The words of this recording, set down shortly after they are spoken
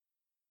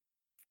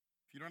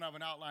If you don't have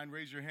an outline,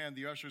 raise your hand.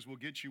 The ushers will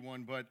get you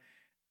one. But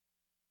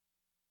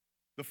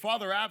the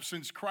father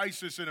absence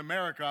crisis in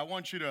America, I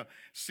want you to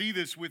see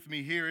this with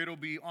me here. It'll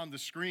be on the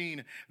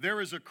screen.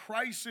 There is a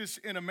crisis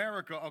in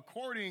America.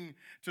 According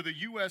to the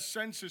U.S.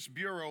 Census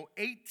Bureau,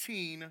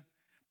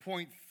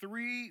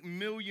 18.3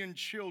 million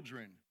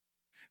children,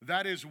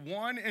 that is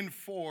 1 in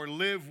 4,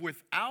 live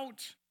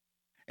without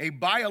a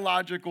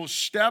biological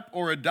step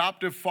or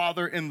adoptive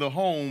father in the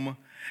home.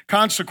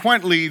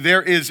 Consequently,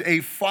 there is a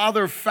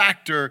father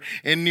factor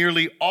in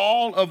nearly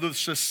all of the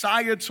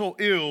societal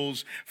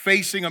ills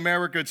facing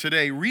America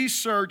today.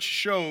 Research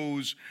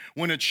shows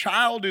when a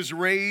child is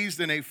raised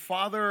in a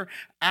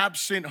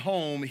father-absent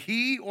home,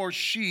 he or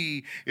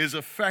she is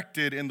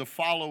affected in the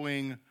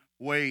following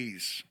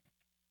ways.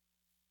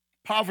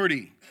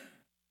 Poverty.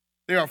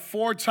 They are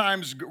 4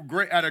 times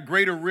at a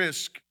greater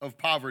risk of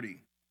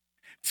poverty.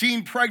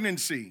 Teen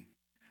pregnancy.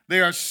 They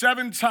are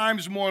 7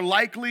 times more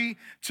likely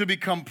to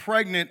become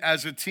pregnant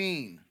as a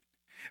teen.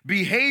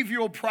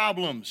 Behavioral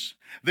problems.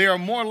 They are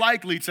more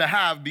likely to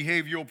have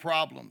behavioral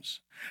problems.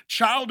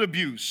 Child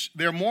abuse.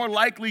 They're more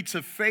likely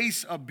to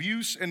face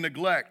abuse and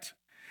neglect.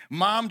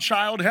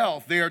 Mom-child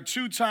health. They are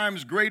 2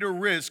 times greater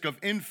risk of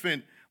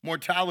infant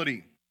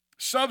mortality.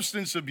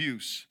 Substance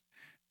abuse.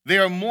 They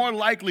are more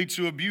likely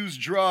to abuse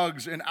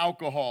drugs and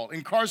alcohol.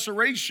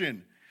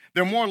 Incarceration.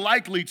 They're more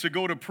likely to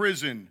go to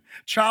prison.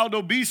 Child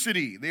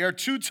obesity, they are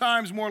 2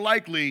 times more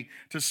likely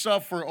to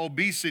suffer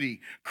obesity.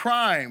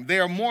 Crime, they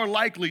are more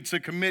likely to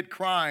commit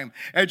crime.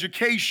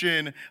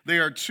 Education, they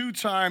are 2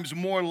 times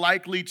more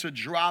likely to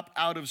drop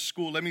out of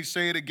school. Let me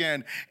say it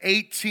again.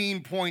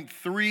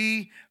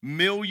 18.3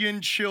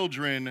 million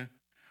children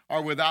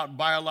are without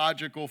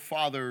biological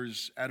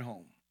fathers at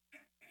home.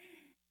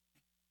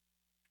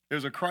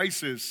 There's a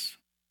crisis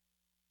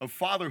of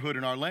fatherhood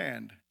in our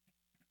land.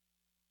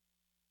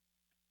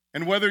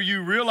 And whether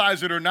you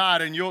realize it or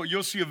not, and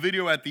you'll see a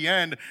video at the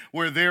end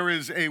where there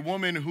is a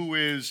woman who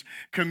is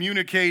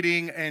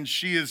communicating and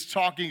she is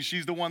talking.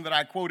 She's the one that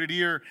I quoted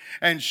here.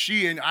 And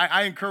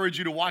I encourage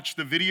you to watch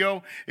the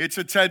video. It's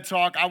a TED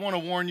Talk. I want to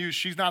warn you,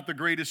 she's not the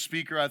greatest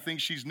speaker. I think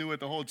she's new at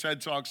the whole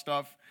TED Talk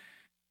stuff.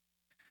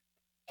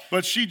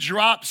 But she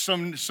dropped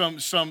some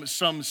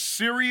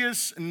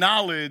serious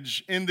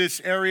knowledge in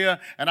this area.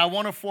 And I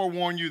want to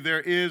forewarn you,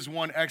 there is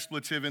one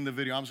expletive in the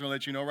video. I'm just going to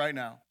let you know right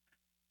now.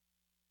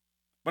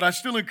 But I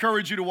still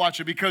encourage you to watch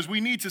it because we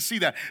need to see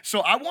that. So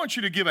I want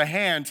you to give a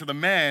hand to the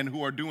men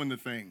who are doing the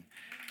thing,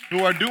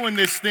 who are doing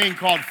this thing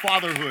called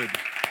fatherhood.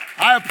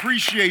 I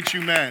appreciate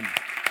you, men.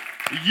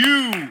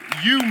 You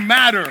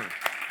matter.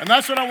 And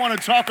that's what I want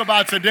to talk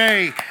about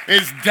today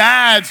is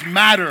dads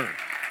matter.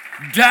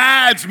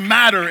 Dads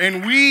matter,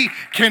 and we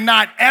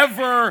cannot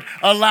ever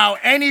allow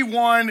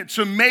anyone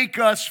to make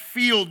us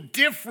feel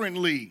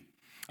differently.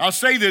 I'll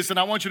say this, and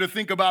I want you to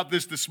think about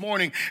this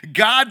morning.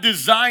 God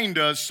designed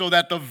us so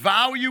that the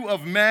value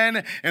of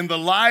men and the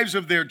lives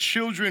of their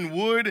children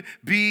would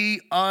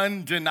be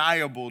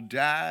undeniable.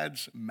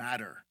 Dads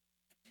matter.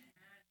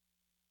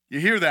 You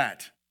hear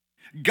that?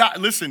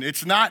 God, listen,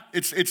 it's not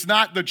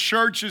the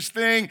church's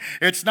thing.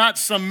 It's not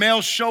some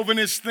male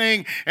chauvinist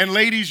thing. And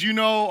ladies, you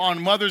know,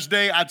 on Mother's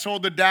Day, I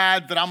told the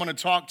dad that I'm going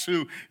to talk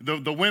to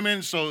the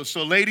women. So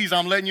ladies,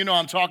 I'm letting you know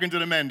I'm talking to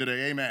the men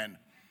today. Amen.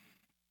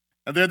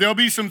 There'll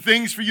be some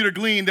things for you to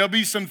glean. There'll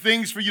be some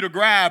things for you to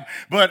grab.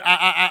 But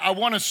I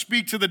want to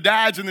speak to the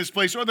dads in this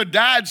place, or the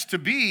dads to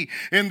be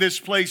in this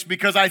place,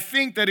 because I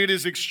think that it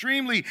is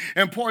extremely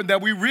important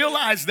that we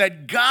realize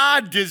that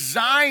God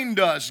designed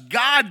us.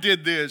 God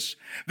did this.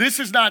 This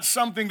is not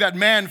something that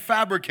man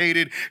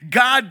fabricated.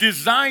 God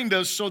designed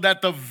us so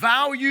that the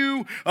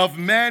value of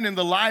men in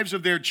the lives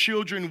of their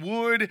children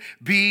would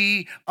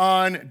be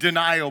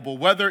undeniable.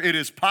 Whether it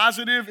is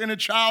positive in a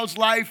child's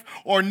life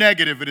or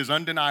negative, it is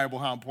undeniable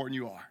how important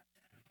you are.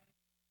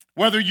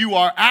 Whether you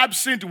are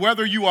absent,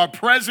 whether you are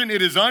present,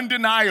 it is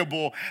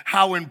undeniable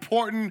how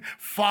important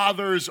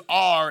fathers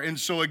are. And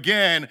so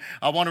again,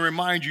 I want to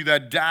remind you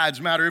that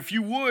dads matter. If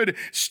you would,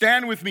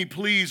 stand with me,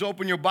 please.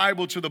 Open your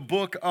Bible to the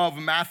book of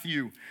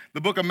Matthew.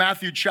 The book of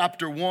Matthew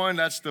chapter 1,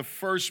 that's the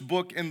first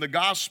book in the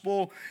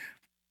gospel.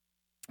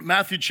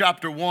 Matthew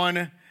chapter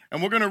 1,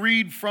 and we're going to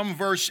read from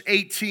verse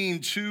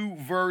 18 to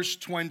verse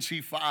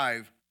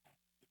 25.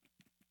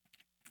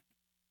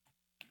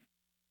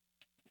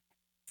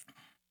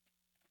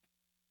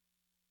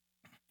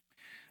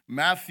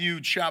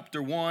 Matthew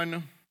chapter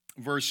 1,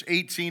 verse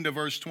 18 to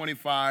verse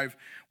 25.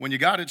 When you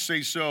got it,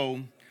 say so.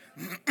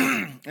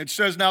 It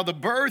says, "Now the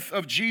birth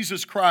of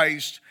Jesus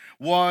Christ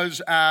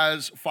was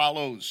as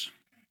follows.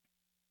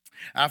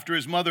 After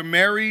his mother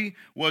Mary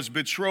was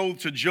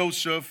betrothed to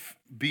Joseph,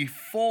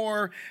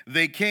 before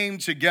they came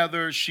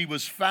together, she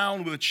was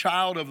found with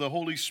child of the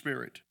Holy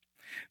Spirit.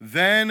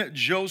 Then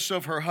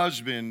Joseph, her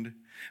husband,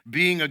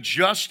 being a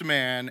just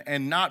man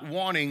and not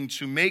wanting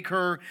to make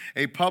her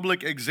a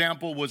public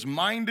example, was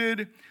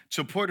minded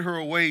to put her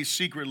away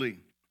secretly.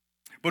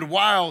 But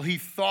while he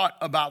thought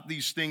about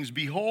these things,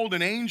 behold,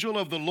 an angel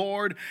of the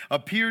Lord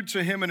appeared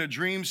to him in a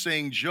dream,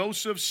 saying,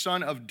 Joseph,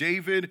 son of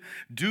David,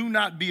 do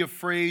not be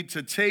afraid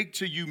to take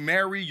to you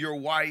Mary, your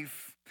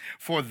wife,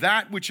 for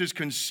that which is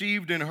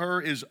conceived in her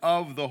is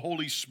of the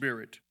Holy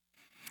Spirit.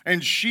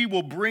 And she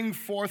will bring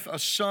forth a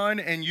son,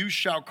 and you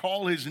shall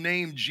call his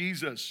name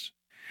Jesus,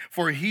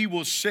 for he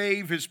will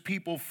save his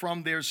people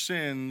from their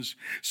sins.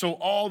 So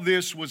all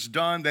this was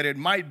done that it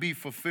might be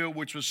fulfilled,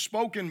 which was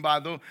spoken by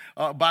the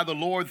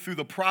Lord through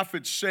the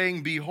prophets,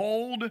 saying,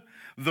 Behold,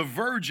 the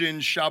virgin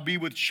shall be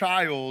with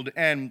child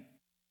and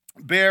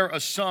bear a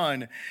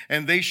son,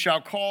 and they shall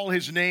call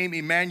his name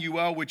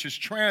Emmanuel, which is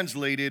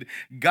translated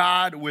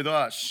God with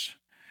us.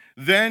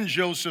 Then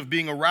Joseph,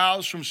 being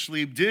aroused from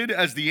sleep, did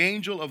as the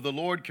angel of the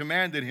Lord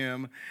commanded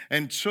him,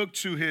 and took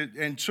to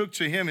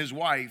him his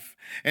wife,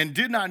 and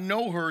did not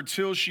know her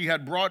till she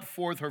had brought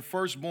forth her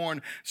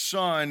firstborn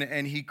son,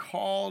 and he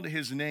called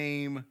his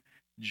name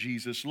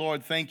Jesus.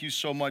 Lord, thank you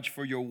so much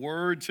for your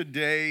word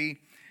today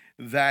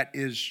that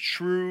is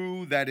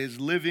true, that is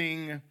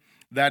living,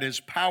 that is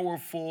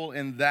powerful,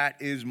 and that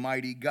is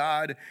mighty.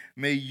 God,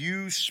 may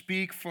you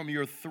speak from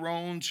your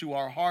throne to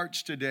our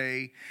hearts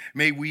today.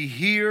 May we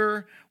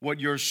hear what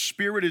your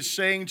Spirit is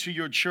saying to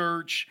your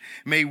church.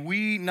 May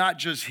we not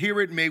just hear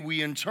it, may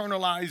we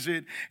internalize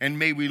it, and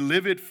may we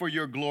live it for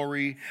your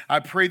glory. I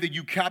pray that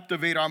you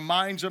captivate our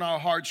minds and our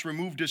hearts,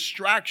 remove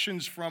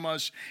distractions from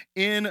us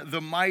in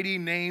the mighty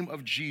name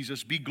of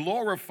Jesus. Be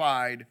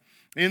glorified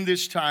in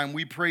this time.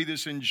 We pray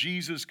this in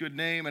Jesus' good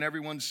name, and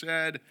everyone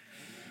said,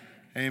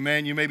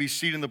 amen. You may be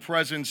seated in the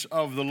presence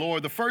of the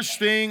Lord. The first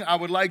thing I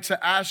would like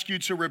to ask you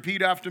to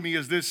repeat after me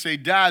is this. Say,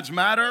 dads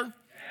matter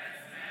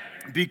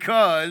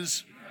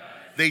because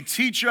they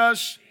teach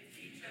us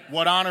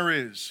what honor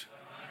is.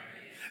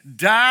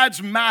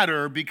 Dads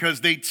matter because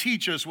they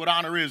teach us what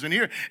honor is. And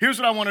here's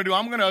what I want to do.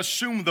 I'm going to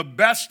assume the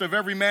best of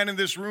every man in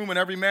this room and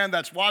every man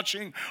that's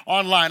watching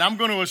online. I'm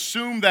going to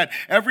assume that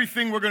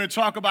everything we're going to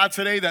talk about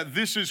today, that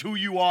this is who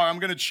you are. I'm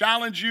going to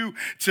challenge you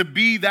to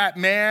be that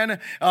man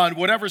on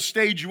whatever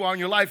stage you are in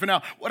your life. And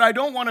now, what I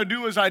don't want to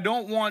do is I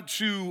don't want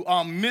to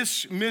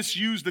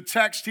misuse the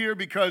text here,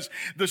 because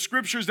the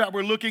scriptures that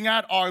we're looking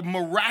at are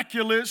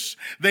miraculous.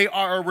 They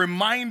are a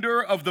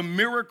reminder of the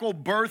miracle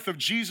birth of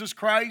Jesus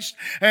Christ,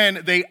 and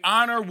they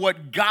honor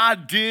what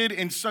God did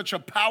in such a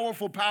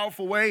powerful,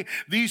 powerful way,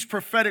 these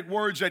prophetic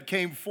words that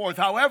came forth.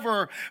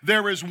 However,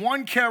 there is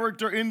one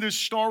character in this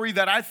story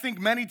that I think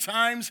many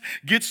times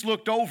gets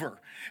looked over.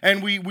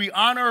 And we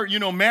honor,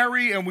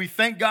 Mary, and we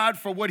thank God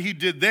for what he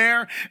did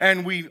there.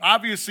 And we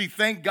obviously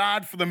thank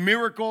God for the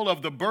miracle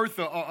of the birth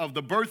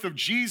of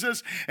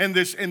Jesus and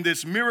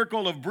this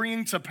miracle of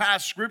bringing to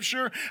pass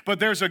scripture. But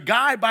there's a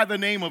guy by the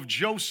name of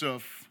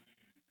Joseph,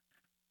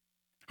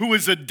 who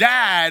is a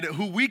dad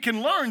who we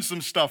can learn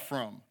some stuff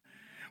from.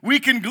 We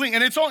can glean,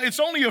 and it's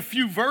only a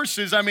few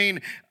verses. I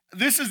mean,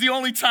 this is the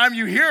only time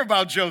you hear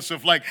about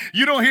Joseph. Like,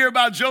 you don't hear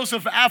about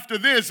Joseph after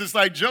this. It's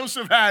like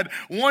Joseph had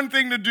one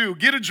thing to do: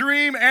 get a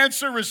dream,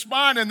 answer,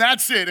 respond, and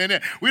that's it. And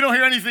we don't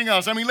hear anything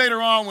else. I mean,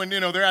 later on when,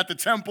 they're at the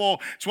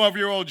temple,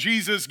 12-year-old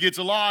Jesus gets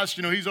lost.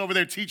 He's over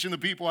there teaching the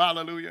people,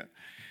 hallelujah.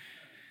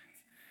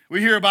 We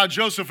hear about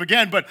Joseph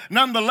again, but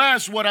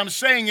nonetheless, what I'm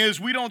saying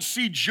is we don't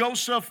see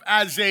Joseph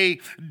as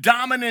a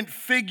dominant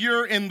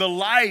figure in the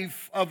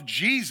life of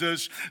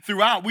Jesus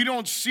throughout. We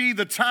don't see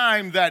the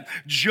time that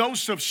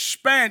Joseph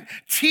spent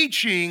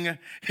teaching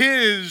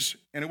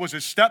and it was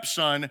his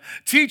stepson,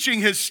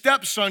 teaching his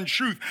stepson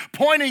truth,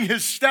 pointing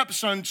his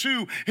stepson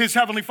to his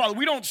heavenly Father.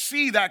 We don't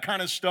see that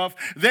kind of stuff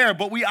there,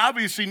 but we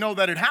obviously know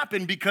that it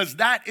happened because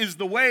that is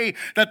the way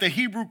that the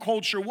Hebrew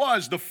culture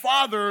was. The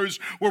fathers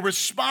were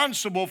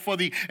responsible for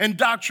the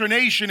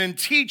indoctrination and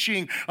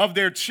teaching of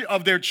their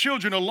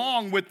children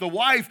along with the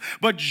wife.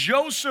 But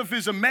Joseph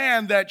is a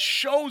man that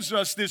shows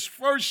us this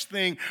first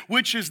thing,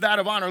 which is that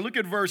of honor. Look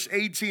at verse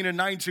 18 and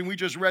 19. We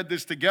just read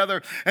this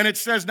together, and it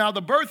says, now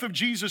the birth of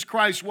Jesus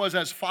Christ was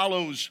as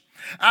follows.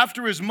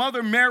 After his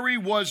mother Mary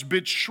was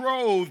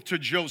betrothed to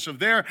Joseph.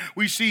 There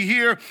we see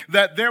here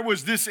that there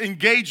was this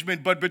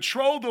engagement, but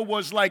betrothal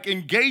was like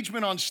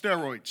engagement on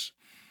steroids.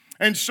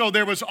 And so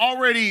there was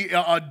already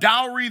a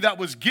dowry that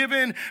was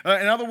given.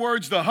 In other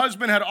words, the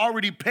husband had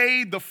already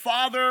paid the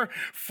father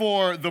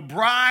for the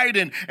bride.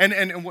 And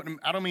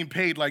I don't mean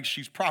paid like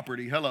she's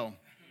property. Hello.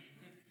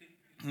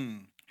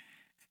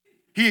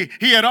 He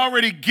had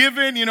already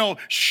given,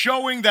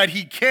 showing that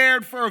he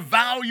cared for her,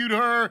 valued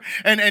her,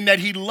 and that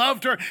he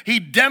loved her. He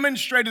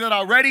demonstrated that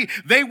already.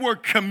 They were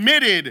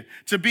committed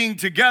to being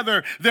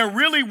together. There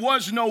really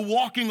was no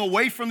walking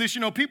away from this.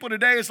 People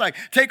today, it's like,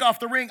 take off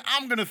the ring.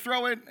 I'm going to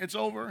throw it. It's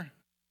over.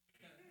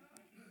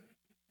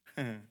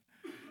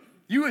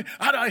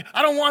 I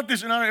don't want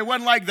this. No, it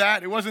wasn't like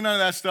that. It wasn't none of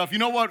that stuff. You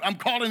know what? I'm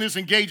calling this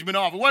engagement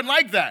off. It wasn't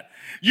like that.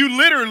 You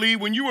literally,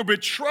 when you were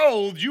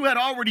betrothed, you had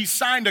already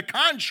signed a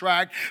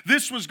contract.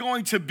 This was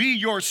going to be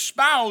your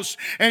spouse.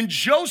 And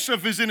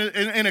Joseph is in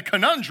a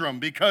conundrum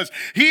because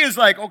he is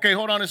like, okay,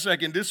 hold on a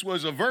second. This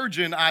was a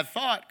virgin, I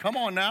thought. Come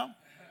on now.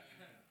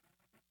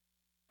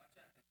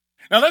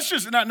 Now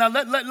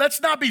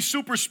let's not be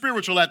super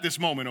spiritual at this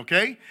moment,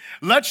 okay?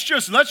 Let's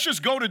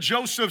just go to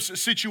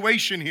Joseph's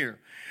situation here.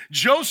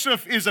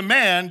 Joseph is a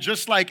man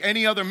just like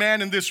any other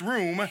man in this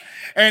room,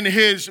 and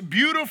his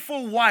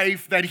beautiful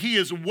wife that he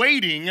is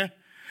waiting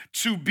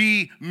to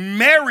be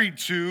married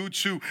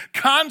to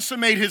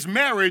consummate his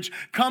marriage,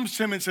 comes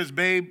to him and says,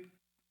 babe,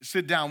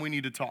 sit down, we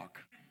need to talk.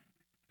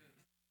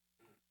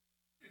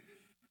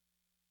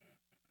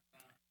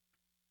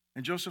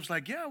 And Joseph's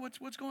like, yeah,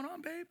 what's going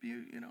on, babe?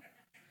 You know.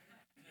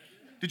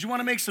 Did you want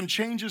to make some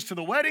changes to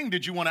the wedding?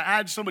 Did you want to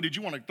add somebody? Did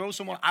you want to throw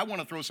someone? I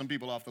want to throw some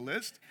people off the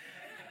list.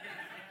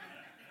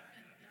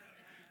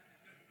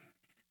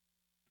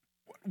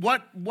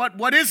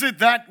 What is it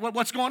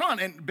what's going on?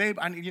 And babe,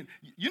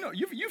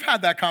 you've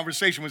had that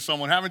conversation with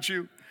someone, haven't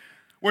you?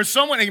 Where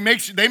someone,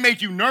 they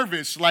make you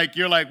nervous, like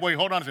you're like, wait,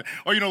 hold on a second.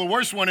 Or the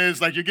worst one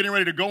is like you're getting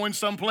ready to go in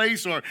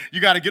someplace, or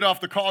you got to get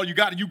off the call, you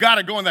got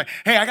to go in there.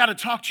 Hey, I got to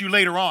talk to you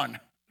later on.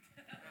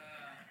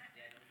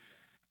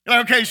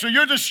 Okay, so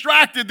you're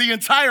distracted the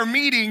entire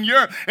meeting.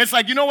 It's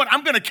like, you know what?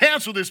 I'm going to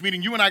cancel this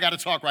meeting. You and I got to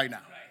talk right now.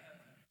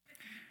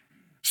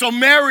 So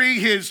Mary,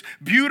 his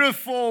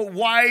beautiful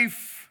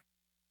wife,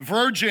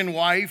 virgin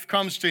wife,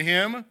 comes to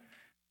him.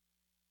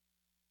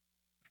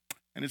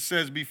 And it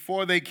says,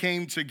 before they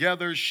came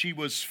together, she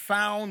was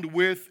found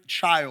with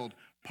child.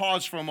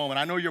 Pause for a moment.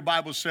 I know your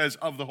Bible says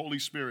of the Holy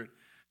Spirit.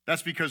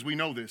 That's because we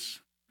know this.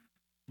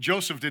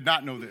 Joseph did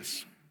not know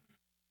this.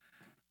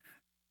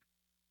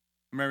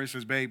 Mary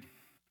says, babe,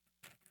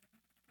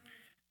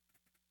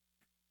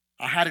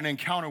 I had an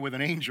encounter with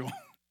an angel.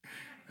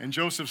 And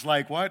Joseph's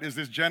like, what? Is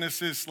this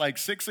Genesis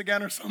 6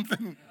 again or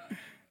something?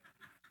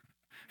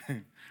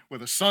 Where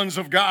the sons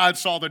of God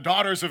saw the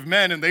daughters of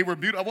men and they were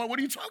beautiful. What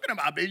are you talking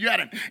about, babe? You had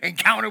an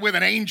encounter with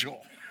an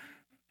angel.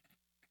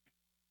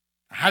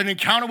 I had an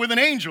encounter with an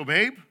angel,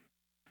 babe.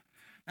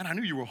 And I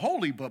knew you were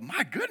holy, but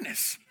my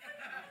goodness.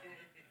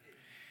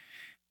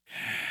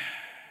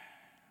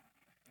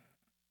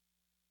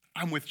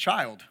 I'm with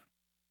child.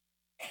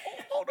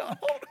 Hold on.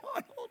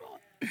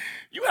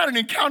 You had an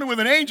encounter with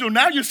an angel.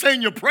 Now you're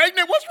saying you're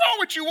pregnant? What's wrong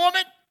with you,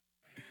 woman?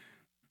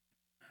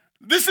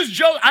 This is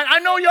Joe. I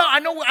know y'all.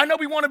 I know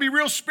we want to be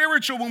real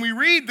spiritual when we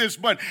read this,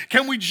 but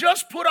can we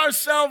just put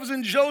ourselves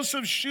in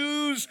Joseph's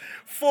shoes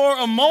for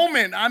a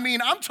moment? I mean,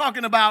 I'm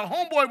talking about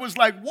homeboy was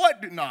like,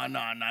 what? Nah,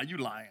 you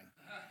lying.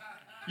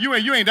 You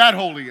ain't that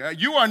holy.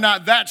 You are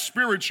not that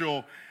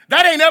spiritual.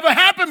 That ain't ever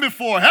happened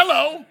before.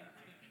 Hello.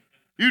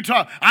 You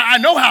talk. I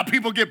know how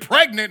people get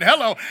pregnant.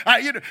 Hello.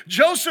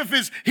 Joseph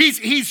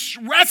he's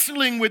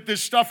wrestling with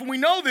this stuff. And we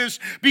know this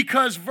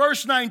because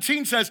verse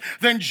 19 says,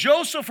 then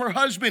Joseph, her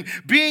husband,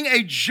 being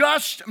a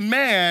just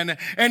man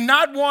and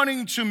not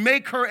wanting to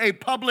make her a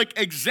public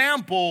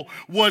example,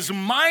 was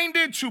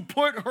minded to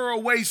put her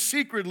away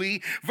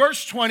secretly.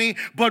 Verse 20,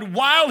 but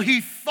while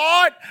he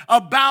thought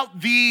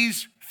about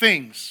these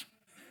things.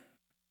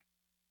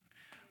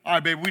 All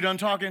right, babe, we done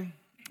talking?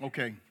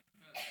 Okay.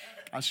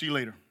 I'll see you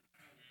later.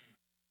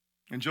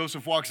 And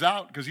Joseph walks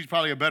out because he's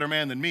probably a better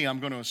man than me, I'm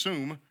going to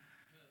assume.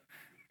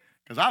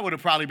 Because I would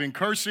have probably been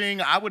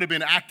cursing. I would have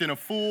been acting a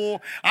fool.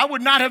 I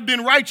would not have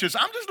been righteous.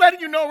 I'm just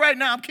letting you know right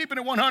now. I'm keeping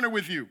it 100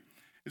 with you.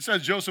 It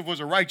says Joseph was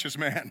a righteous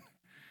man.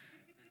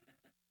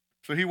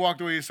 So he walked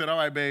away. He said, all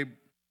right, babe.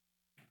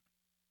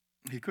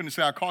 He couldn't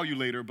say, I'll call you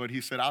later, but he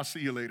said, I'll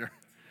see you later.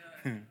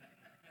 And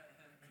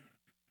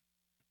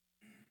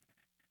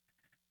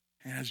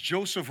as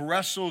Joseph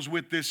wrestles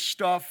with this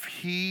stuff,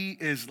 he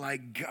is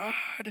like,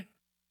 God,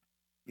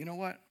 you know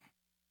what?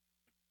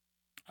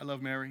 I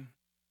love Mary.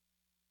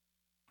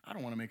 I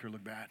don't want to make her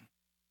look bad.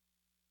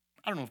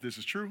 I don't know if this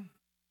is true,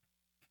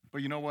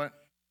 but you know what?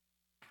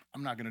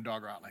 I'm not going to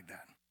dog her out like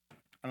that.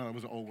 I know that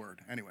was an old word.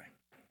 Anyway.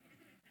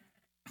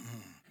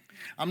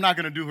 I'm not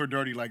going to do her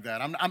dirty like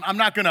that. I'm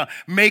not going to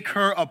make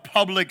her a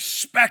public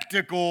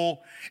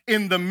spectacle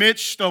in the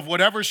midst of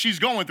whatever she's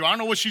going through. I don't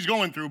know what she's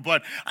going through,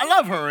 but I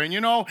love her. And,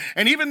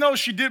 and even though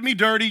she did me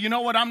dirty, you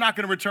know what? I'm not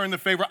going to return the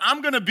favor.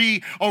 I'm going to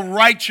be a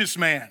righteous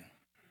man.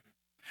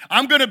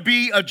 I'm going to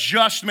be a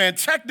just man.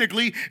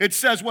 Technically, it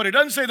says what? It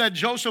doesn't say that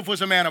Joseph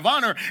was a man of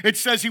honor. It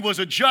says he was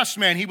a just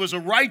man. He was a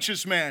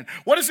righteous man.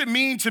 What does it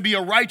mean to be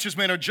a righteous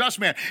man or just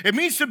man? It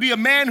means to be a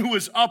man who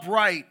is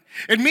upright.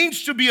 It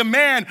means to be a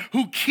man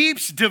who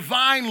keeps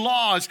divine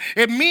laws.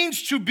 It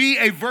means to be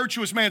a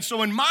virtuous man.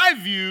 So in my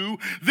view,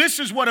 this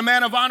is what a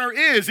man of honor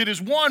is. It is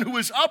one who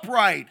is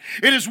upright.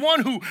 It is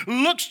one who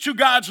looks to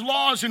God's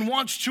laws and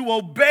wants to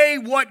obey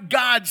what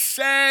God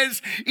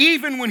says,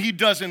 even when he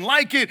doesn't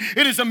like it.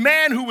 It is a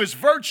man who is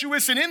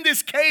virtuous. And in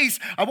this case,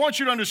 I want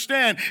you to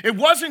understand, it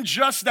wasn't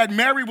just that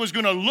Mary was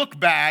going to look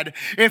bad.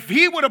 If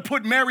he would have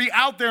put Mary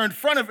out there in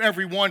front of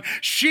everyone,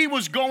 she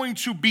was going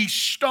to be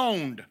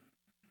stoned.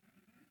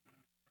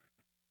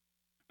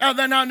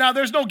 Now,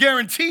 there's no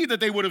guarantee that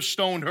they would have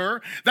stoned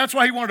her. That's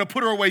why he wanted to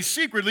put her away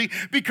secretly,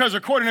 because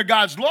according to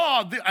God's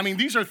law,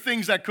 these are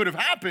things that could have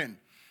happened.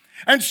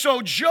 And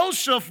so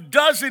Joseph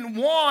doesn't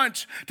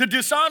want to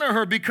dishonor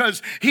her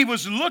because he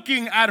was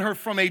looking at her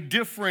from a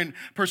different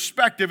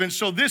perspective. And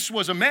so this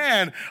was a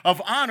man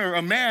of honor,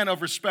 a man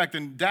of respect.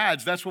 And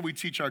dads, that's what we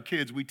teach our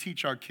kids. We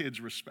teach our kids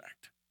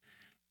respect.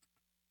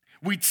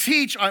 We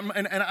teach,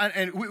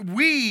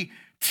 we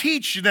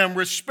teach them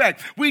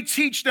respect. We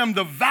teach them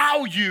the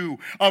value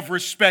of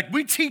respect.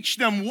 We teach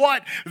them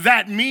what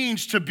that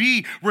means to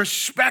be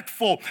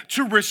respectful,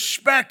 to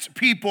respect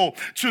people,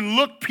 to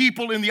look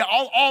people in the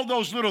all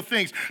those little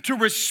things, to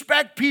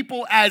respect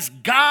people as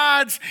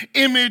God's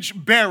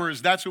image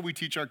bearers. That's what we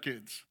teach our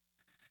kids.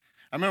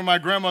 I remember my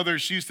grandmother,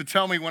 she used to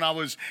tell me when I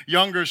was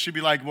younger, she'd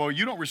be like, well,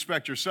 you don't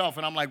respect yourself.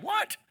 And I'm like,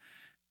 what?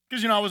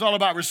 Because, I was all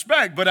about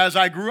respect. But as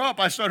I grew up,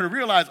 I started to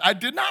realize I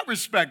did not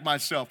respect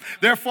myself.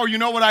 Therefore, you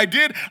know what I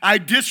did? I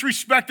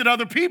disrespected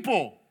other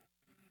people.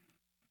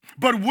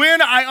 But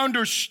when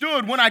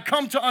I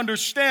come to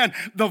understand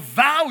the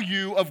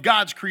value of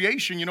God's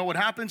creation, you know what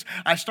happens?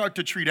 I start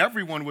to treat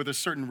everyone with a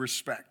certain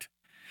respect.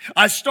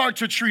 I start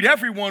to treat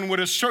everyone with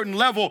a certain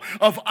level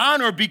of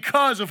honor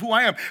because of who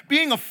I am.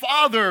 Being a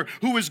father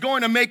who is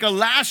going to make a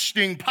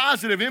lasting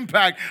positive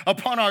impact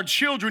upon our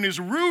children is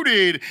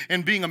rooted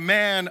in being a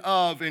man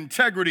of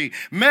integrity.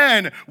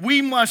 Men,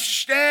 we must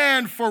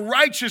stand for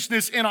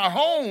righteousness in our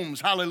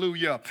homes.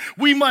 Hallelujah.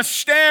 We must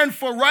stand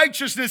for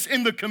righteousness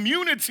in the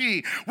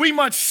community. We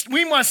must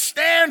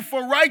stand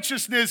for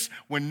righteousness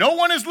when no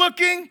one is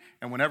looking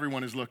and when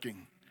everyone is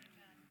looking.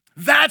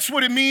 That's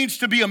what it means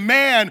to be a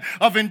man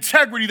of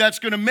integrity that's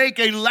going to make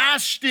a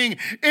lasting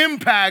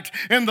impact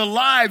in the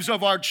lives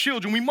of our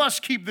children. We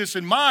must keep this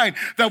in mind,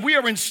 that we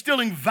are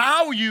instilling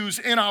values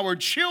in our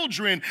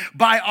children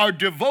by our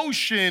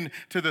devotion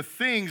to the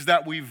things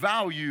that we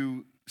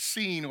value,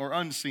 seen or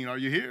unseen. Are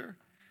you here?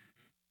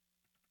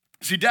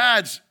 See,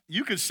 dads,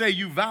 you could say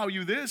you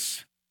value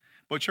this,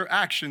 but your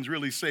actions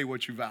really say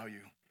what you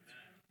value.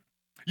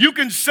 You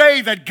can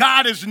say that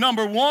God is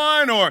number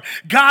one or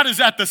God is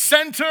at the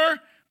center,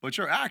 but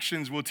your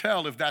actions will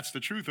tell if that's the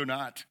truth or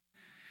not.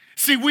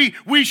 See,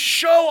 we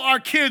show our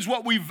kids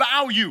what we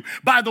value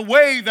by the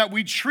way that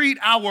we treat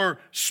our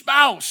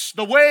spouse,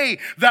 the way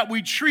that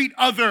we treat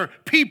other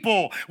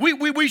people.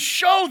 We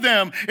show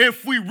them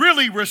if we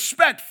really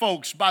respect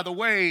folks by the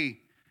way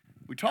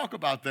we talk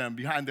about them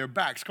behind their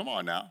backs. Come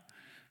on now.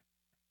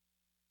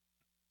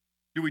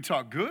 Do we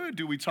talk good?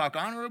 Do we talk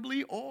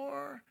honorably?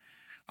 Or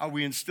are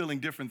we instilling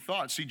different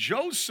thoughts? See,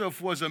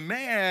 Joseph was a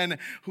man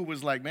who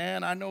was like,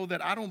 man, I know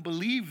that I don't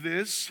believe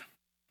this.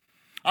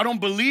 I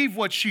don't believe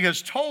what she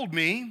has told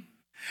me.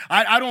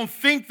 I don't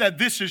think that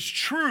this is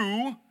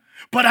true,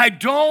 but I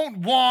don't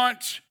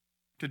want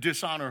to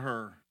dishonor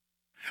her.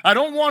 I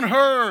don't want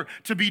her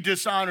to be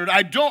dishonored.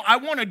 I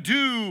want to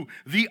do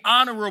the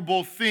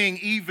honorable thing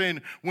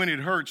even when it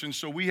hurts. And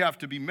so we have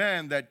to be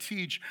men that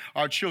teach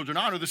our children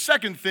honor. The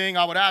second thing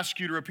I would ask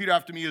you to repeat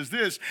after me is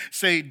this.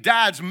 Say,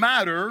 dads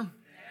matter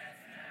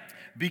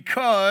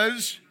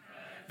because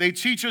they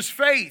teach us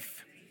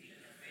faith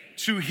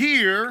to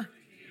hear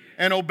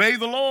and obey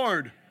the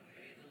Lord.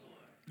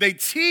 They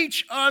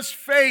teach us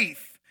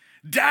faith.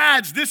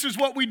 Dads, this is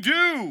what we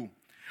do.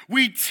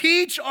 We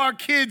teach our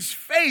kids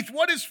faith.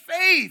 What is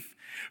faith?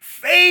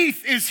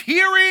 Faith is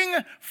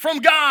hearing from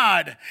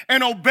God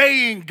and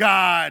obeying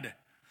God.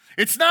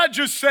 It's not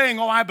just saying,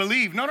 oh, I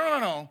believe.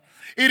 No.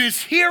 It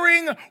is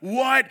hearing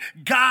what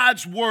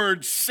God's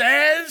word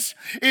says.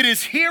 It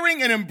is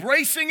hearing and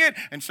embracing it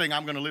and saying,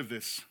 I'm going to live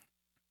this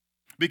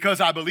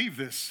because I believe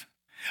this.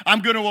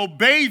 I'm going to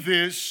obey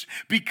this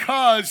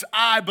because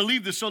I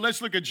believe this. So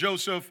let's look at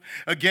Joseph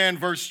again,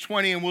 verse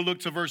 20, and we'll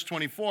look to verse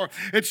 24.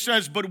 It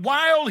says, but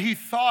while he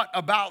thought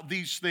about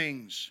these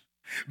things,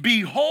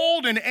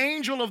 behold, an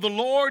angel of the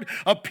Lord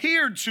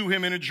appeared to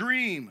him in a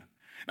dream.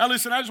 Now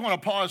listen, I just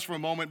want to pause for a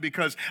moment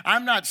because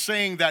I'm not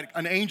saying that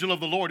an angel of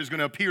the Lord is going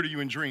to appear to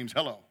you in dreams.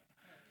 Hello.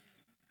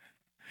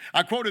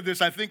 I quoted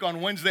this, I think,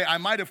 on Wednesday. I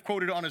might have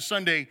quoted it on a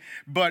Sunday,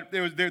 but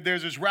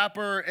there's this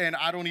rapper, and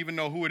I don't even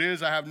know who it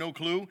is. I have no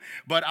clue.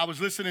 But I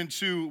was listening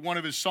to one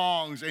of his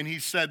songs, and he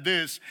said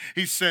this.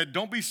 He said,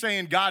 don't be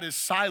saying God is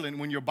silent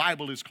when your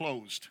Bible is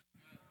closed.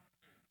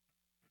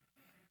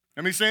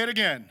 Let me say it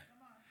again.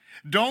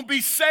 Don't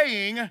be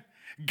saying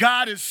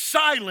God is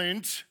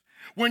silent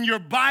when your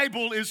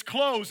Bible is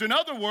closed. In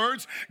other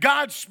words,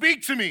 God,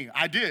 speak to me.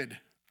 I did.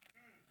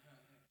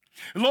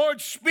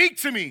 Lord, speak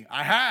to me.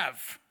 I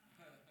have.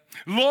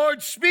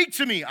 Lord, speak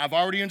to me. I've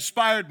already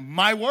inspired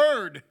my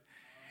word.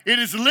 It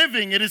is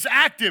living. It is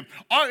active.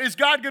 Is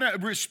God going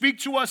to speak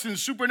to us in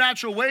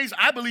supernatural ways?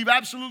 I believe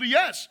absolutely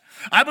yes.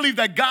 I believe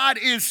that God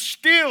is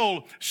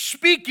still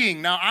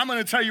speaking. Now, I'm going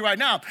to tell you right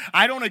now,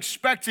 I don't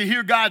expect to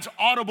hear God's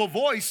audible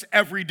voice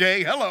every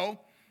day. Hello.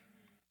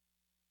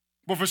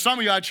 But for some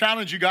of you, I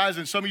challenge you guys,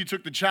 and some of you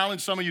took the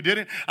challenge, some of you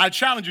didn't. I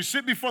challenge you,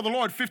 sit before the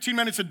Lord 15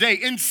 minutes a day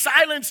in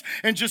silence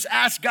and just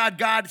ask God,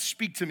 God,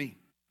 speak to me.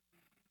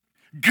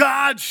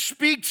 God,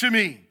 speak to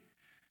me.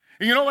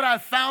 And you know what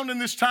I've found in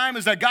this time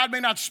is that God may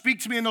not speak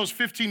to me in those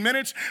 15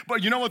 minutes,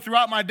 but you know what?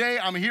 Throughout my day,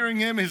 I'm hearing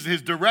him,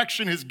 his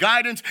direction, his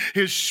guidance,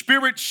 his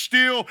spirit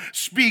still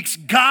speaks.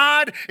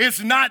 God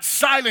is not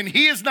silent.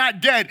 He is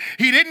not dead.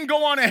 He didn't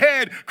go on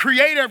ahead,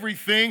 create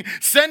everything,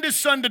 send his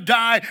son to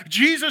die,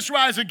 Jesus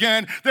rise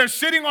again. They're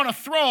sitting on a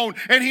throne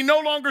and he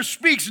no longer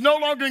speaks, no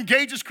longer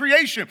engages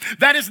creation.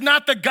 That is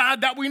not the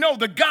God that we know.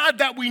 The God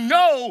that we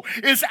know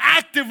is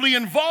actively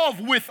involved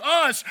with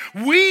us.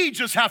 We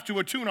just have to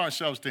attune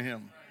ourselves to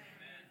him.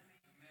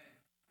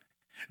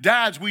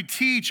 Dads, we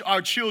teach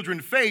our children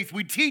faith.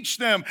 We teach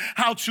them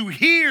how to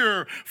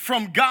hear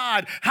from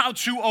God, how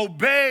to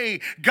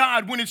obey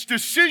God. When it's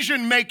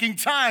decision-making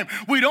time,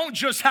 we don't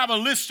just have a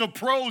list of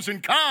pros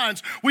and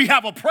cons. We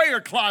have a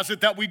prayer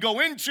closet that we go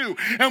into,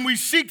 and we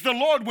seek the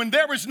Lord. When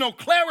there is no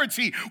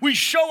clarity, we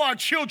show our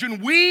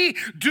children we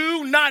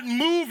do not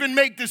move and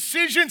make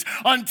decisions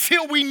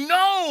until we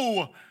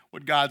know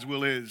what God's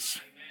will is.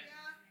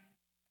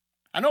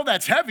 I know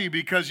that's heavy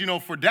because,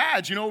 for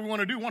dads, what we want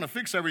to do? We want to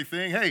fix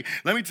everything. Hey,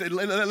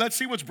 let's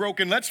see what's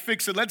broken. Let's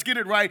fix it. Let's get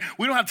it right.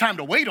 We don't have time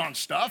to wait on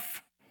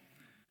stuff.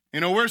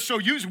 We're so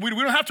used, we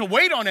don't have to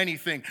wait on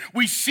anything.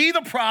 We see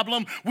the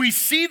problem. We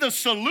see the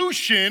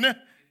solution.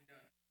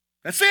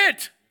 That's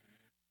it.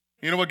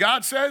 You know what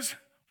God says?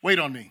 Wait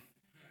on me.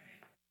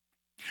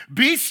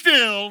 Be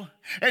still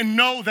and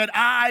know that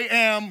I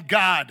am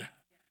God.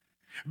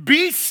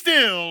 Be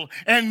still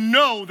and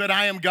know that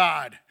I am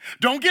God.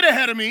 Don't get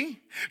ahead of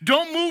me.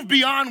 Don't move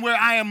beyond where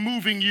I am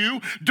moving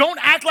you. Don't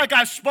act like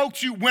I spoke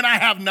to you when I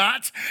have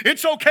not.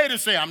 It's okay to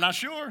say, I'm not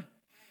sure.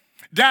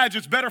 Dads,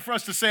 it's better for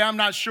us to say, I'm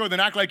not sure, than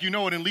act like you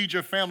know it and lead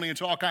your family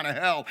into all kind of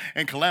hell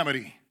and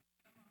calamity.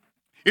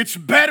 It's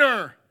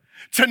better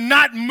to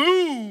not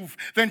move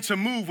than to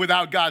move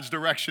without God's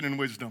direction and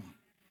wisdom.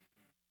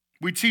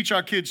 We teach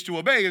our kids to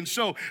obey. And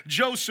so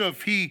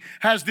Joseph, he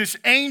has this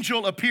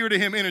angel appear to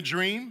him in a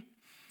dream,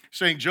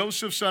 saying,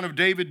 Joseph, son of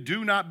David,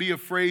 do not be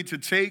afraid to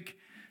take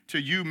to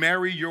you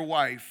Mary, your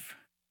wife,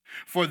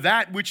 for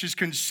that which is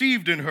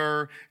conceived in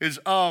her is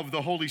of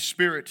the Holy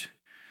Spirit.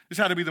 This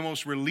had to be the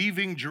most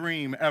relieving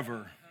dream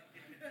ever.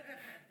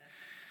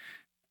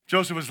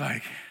 Joseph was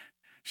like,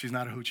 she's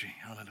not a hoochie.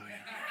 Hallelujah.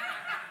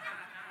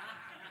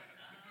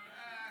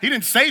 He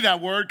didn't say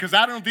that word because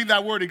I don't think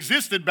that word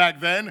existed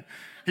back then.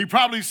 He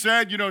probably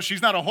said,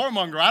 she's not a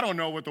whoremonger. I don't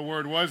know what the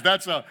word was.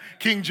 That's a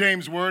King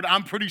James word.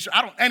 I'm pretty sure.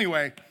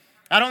 Anyway.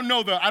 I don't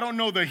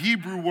know the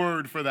Hebrew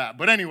word for that,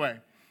 but anyway.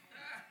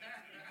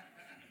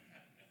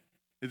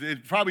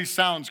 It probably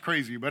sounds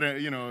crazy, but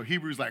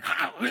Hebrew's like,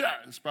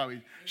 it's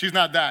probably, she's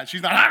not that.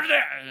 She's not,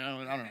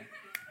 I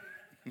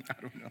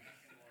don't know.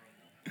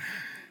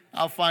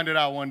 I'll find it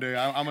out one day.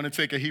 I'm going to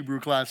take a Hebrew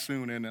class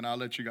soon, and I'll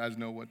let you guys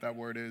know what that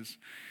word is.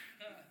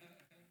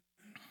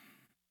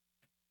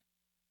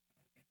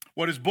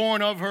 What is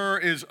born of her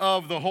is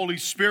of the Holy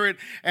Spirit,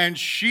 and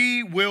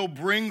she will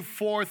bring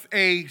forth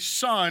a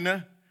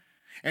son,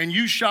 and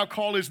you shall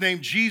call his name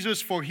Jesus,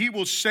 for he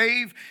will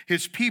save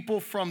his people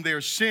from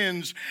their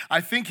sins. I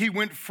think he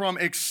went from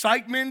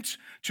excitement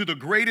to the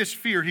greatest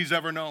fear he's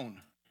ever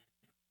known.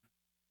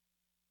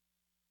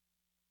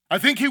 I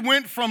think he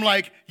went from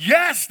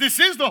yes, this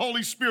is the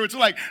Holy Spirit,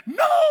 to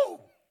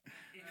no,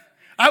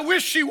 I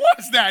wish she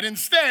was that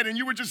instead, and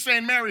you were just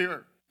saying marry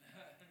her.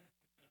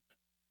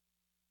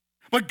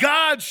 But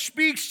God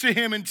speaks to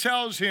him and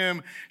tells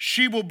him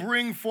she will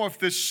bring forth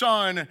the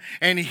son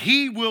and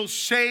he will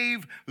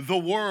save the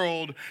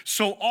world.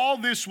 So all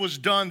this was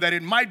done that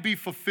it might be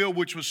fulfilled,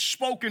 which was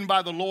spoken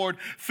by the Lord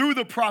through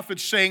the prophet,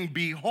 saying,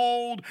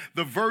 behold,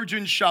 the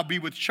virgin shall be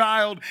with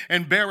child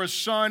and bear a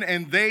son,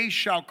 and they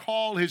shall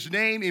call his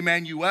name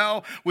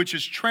Emmanuel, which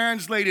is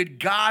translated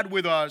God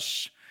with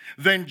us.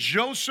 Then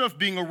Joseph,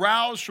 being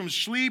aroused from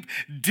sleep,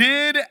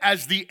 did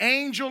as the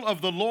angel of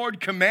the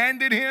Lord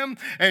commanded him,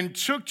 and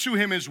took to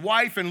him his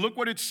wife, and look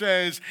what it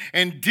says,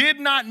 and did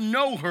not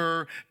know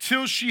her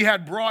till she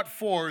had brought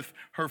forth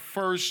her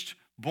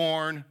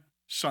firstborn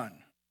son.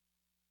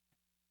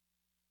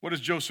 What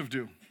does Joseph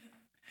do?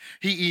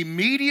 He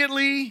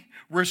immediately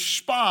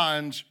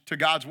responds to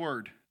God's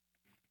word.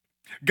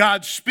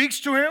 God speaks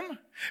to him.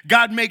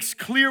 God makes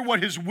clear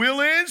what his will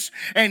is,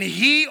 and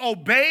he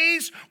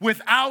obeys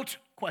without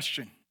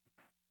question.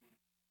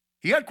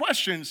 He had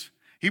questions.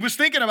 He was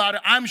thinking about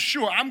it. I'm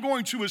sure. I'm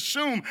going to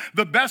assume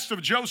the best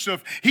of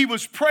Joseph. He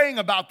was praying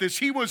about this.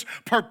 He was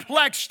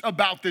perplexed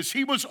about this.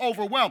 He was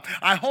overwhelmed.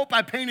 I hope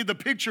I painted the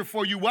picture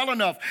for you well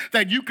enough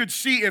that you could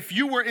see if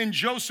you were in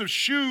Joseph's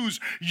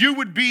shoes, you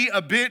would be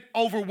a bit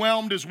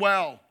overwhelmed as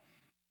well.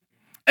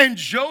 And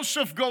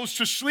Joseph goes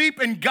to sleep,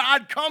 and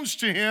God comes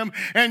to him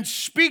and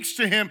speaks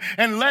to him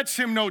and lets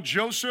him know,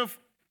 Joseph,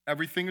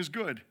 everything is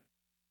good.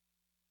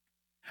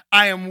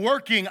 I am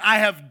working. I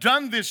have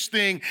done this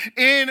thing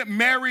in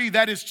Mary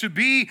that is to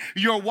be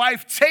your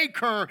wife. Take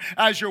her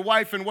as your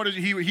wife. And what is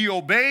he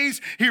obeys,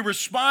 he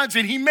responds,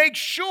 and he makes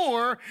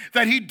sure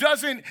that he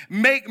doesn't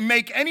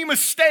make any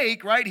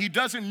mistake, right? He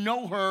doesn't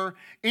know her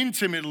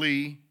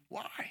intimately.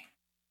 Why?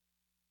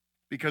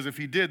 Because if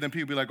he did, then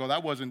people would be like, oh,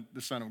 that wasn't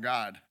the Son of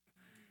God.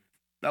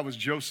 That was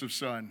Joseph's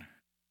son.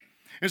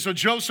 And so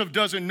Joseph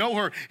doesn't know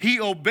her. He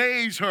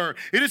obeys her.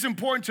 It is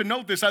important to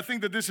note this. I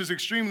think that this is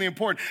extremely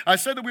important. I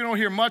said that we don't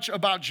hear much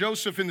about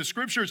Joseph in the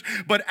scriptures,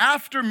 but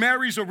after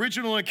Mary's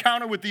original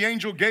encounter with the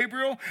angel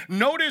Gabriel,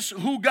 notice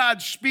who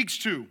God speaks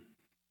to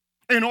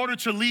in order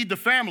to lead the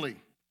family.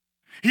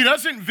 He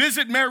doesn't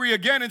visit Mary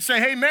again and say,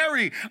 hey,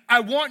 Mary, I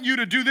want you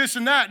to do this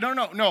and that.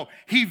 No.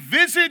 He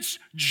visits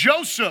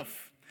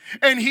Joseph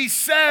and he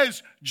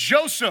says,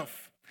 Joseph,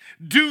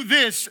 do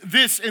this,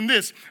 this, and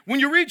this. When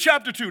you read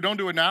chapter 2, don't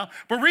do it now,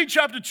 but read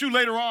chapter 2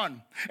 later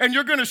on, and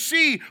you're going to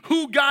see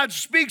who God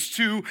speaks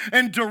to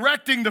and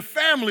directing the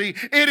family.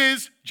 It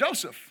is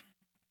Joseph.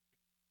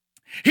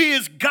 He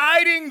is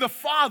guiding the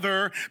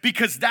father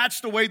because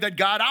that's the way that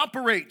God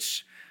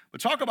operates. But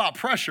talk about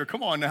pressure.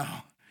 Come on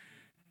now.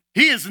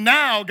 He has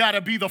now got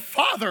to be the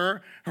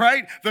father,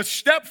 right? The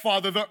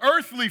stepfather, the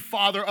earthly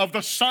father of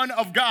the Son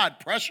of God.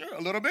 Pressure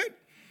a little bit.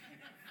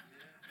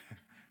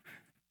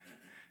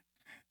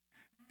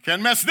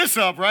 Can't mess this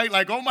up, right?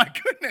 Like, oh my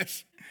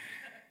goodness.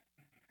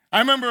 I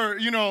remember,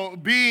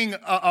 being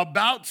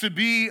about to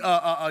be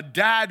a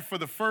dad for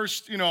the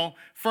first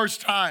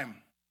time.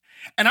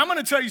 And I'm going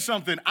to tell you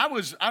something. How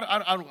was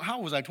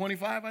I,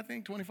 25, I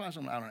think? 25,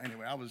 something, I don't know.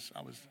 Anyway, I was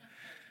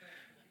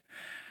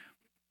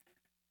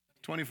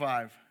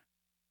 25.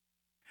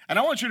 And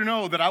I want you to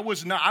know that I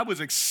was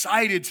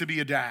excited to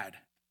be a dad.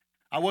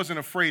 I wasn't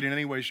afraid in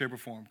any way, shape, or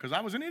form because I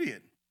was an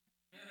idiot.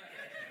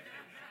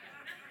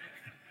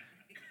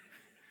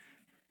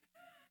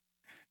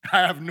 I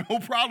have no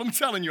problem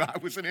telling you I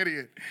was an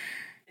idiot.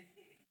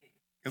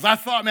 Because I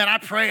thought, man, I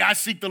pray, I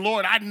seek the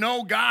Lord. I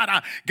know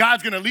God.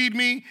 God's going to lead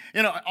me.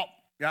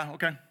 Yeah,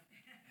 okay.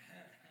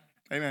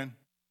 Amen.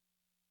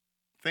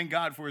 Thank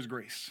God for his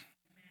grace.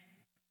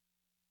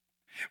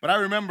 But I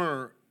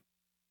remember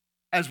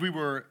as we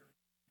were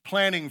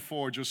planning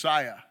for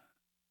Josiah,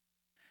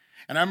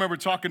 and I remember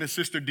talking to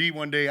Sister D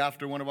one day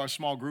after one of our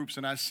small groups,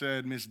 and I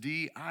said, Miss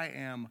D, I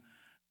am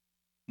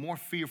more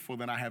fearful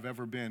than I have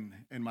ever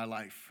been in my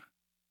life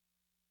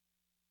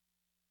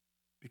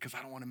because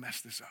I don't want to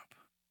mess this up.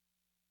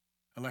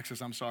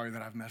 Alexis, I'm sorry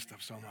that I've messed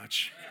up so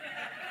much.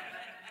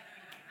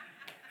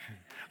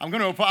 I'm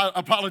going to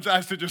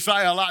apologize to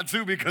Josiah a lot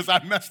too because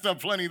I messed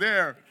up plenty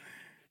there.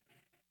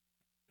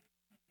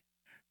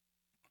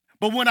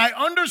 But when I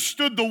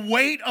understood the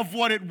weight of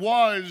what it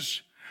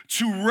was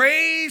to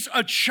raise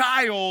a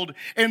child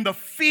in the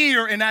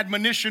fear and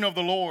admonition of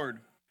the Lord,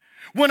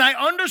 when I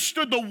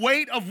understood the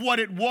weight of what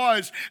it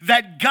was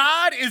that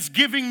God is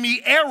giving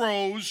me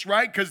arrows,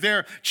 right? Because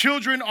their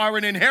children are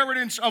an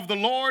inheritance of the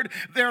Lord.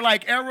 They're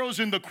like arrows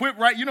in the quiver,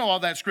 right? You know all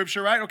that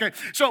scripture, right? Okay,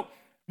 so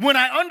when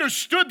I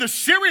understood the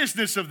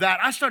seriousness of that,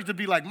 I started to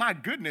be like, my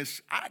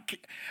goodness,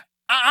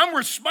 I'm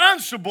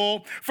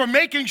responsible for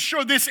making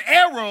sure this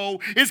arrow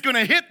is going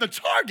to hit the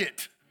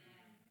target.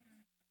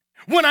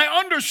 When I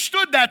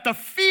understood that, the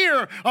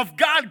fear of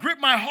God gripped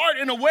my heart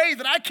in a way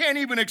that I can't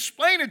even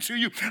explain it to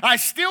you. I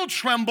still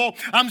tremble.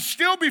 I'm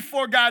still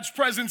before God's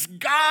presence.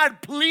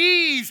 God,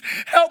 please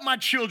help my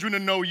children to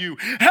know you.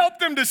 Help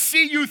them to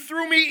see you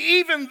through me,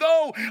 even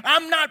though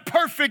I'm not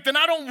perfect and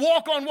I don't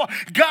walk on water.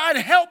 God,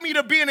 help me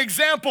to be an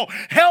example.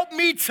 Help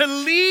me to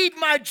lead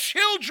my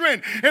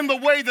children in the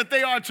way that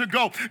they are to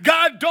go.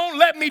 God, don't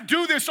let me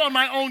do this on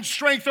my own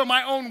strength or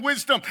my own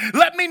wisdom.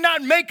 Let me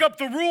not make up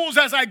the rules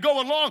as I go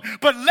along,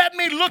 but let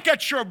me look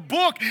at your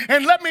book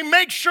and let me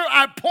make sure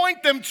I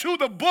point them to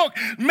the book.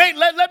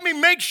 Let me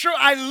make sure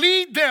I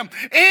lead them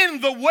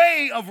in the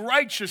way of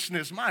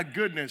righteousness. My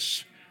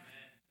goodness.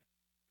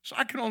 So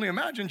I can only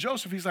imagine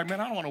Joseph. He's like, man,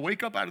 I don't want to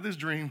wake up out of this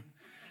dream.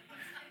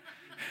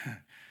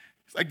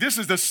 It's like, this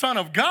is the Son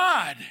of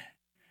God.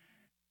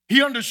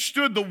 He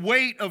understood the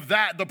weight of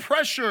that. The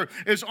pressure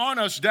is on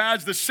us,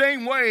 dads, the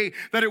same way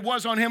that it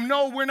was on him.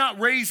 No, we're not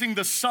raising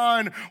the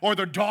son or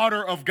the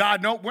daughter of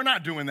God. No, we're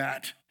not doing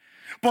that.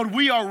 But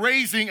we are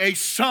raising a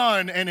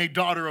son and a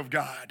daughter of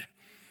God.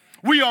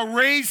 We are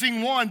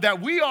raising one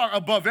that we are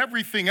above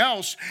everything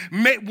else,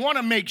 want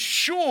to make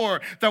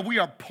sure that we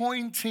are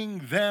pointing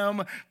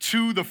them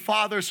to the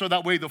Father so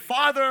that way the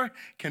Father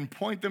can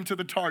point them to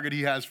the target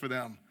he has for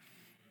them.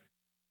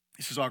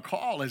 This is our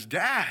call as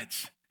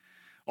dads.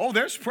 Oh,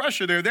 there's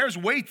pressure there. There's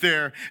weight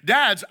there.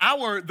 Dads,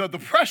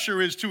 the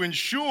pressure is to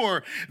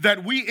ensure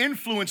that we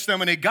influence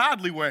them in a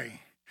godly way.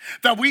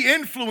 That we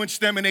influence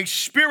them in a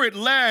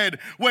spirit-led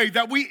way,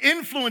 that we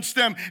influence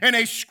them in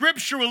a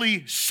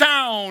scripturally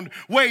sound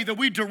way, that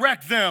we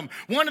direct them.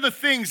 One of the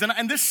things,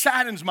 and this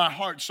saddens my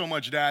heart so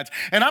much, dads,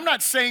 and I'm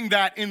not saying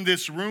that in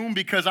this room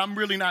because I'm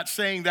really not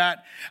saying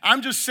that.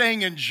 I'm just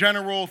saying in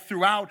general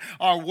throughout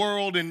our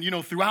world and,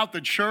 throughout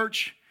the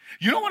church.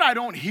 You know what I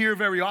don't hear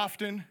very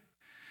often?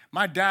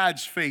 My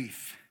dad's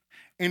faith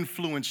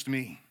influenced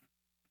me.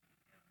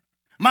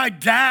 My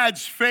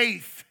dad's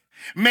faith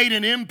made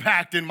an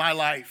impact in my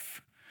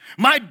life.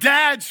 My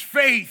dad's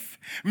faith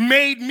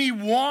made me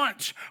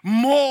want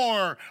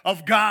more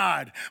of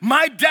God.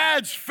 My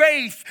dad's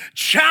faith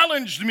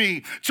challenged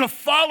me to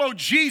follow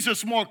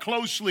Jesus more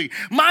closely.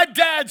 My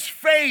dad's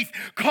faith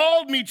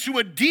called me to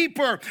a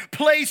deeper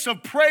place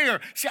of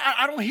prayer. See,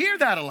 I don't hear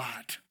that a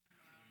lot.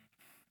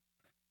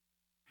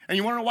 And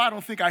you want to know why I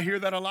don't think I hear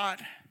that a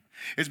lot?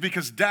 It's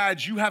because,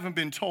 dads, you haven't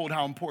been told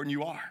how important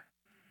you are.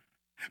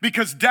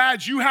 Because,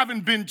 dads, you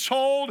haven't been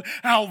told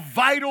how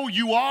vital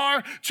you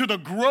are to the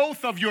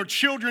growth of your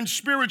children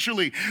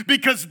spiritually.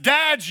 Because,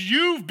 dads,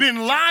 you've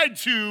been lied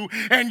to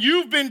and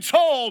you've been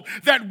told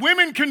that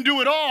women can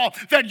do it all,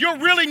 that you're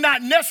really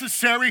not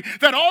necessary,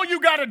 that all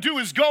you got to do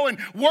is go and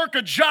work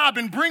a job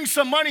and bring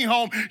some money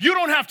home. You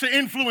don't have to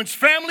influence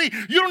family.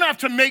 You don't have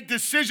to make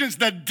decisions.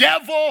 The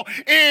devil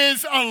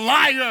is a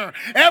liar.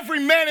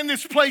 Every man in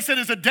this place that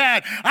is a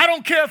dad, I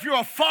don't care if you're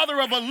a father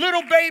of a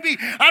little baby.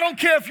 I don't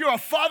care if you're a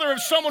father of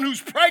someone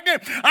who's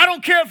pregnant. I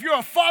don't care if you're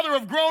a father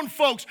of grown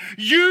folks.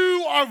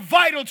 You are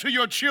vital to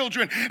your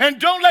children.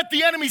 And don't let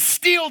the enemy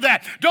steal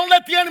that. Don't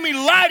let the enemy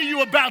lie to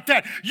you about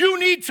that. You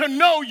need to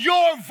know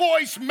your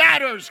voice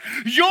matters.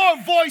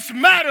 Your voice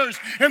matters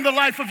in the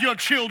life of your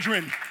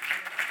children.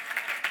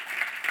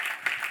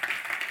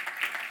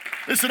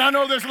 Listen, I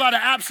know there's a lot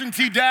of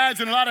absentee dads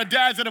and a lot of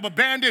dads that have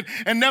abandoned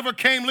and never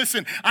came.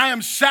 Listen, I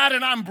am sad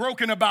and I'm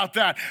broken about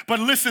that.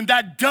 But listen,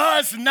 that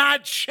does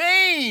not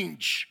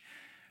change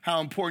how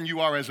important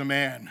you are as a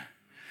man,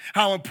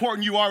 how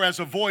important you are as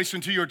a voice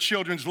into your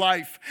children's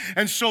life.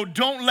 And so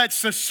don't let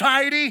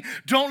society,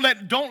 don't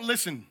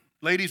listen,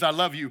 ladies, I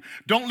love you.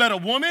 Don't let a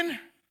woman,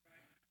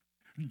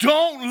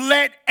 don't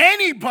let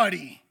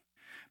anybody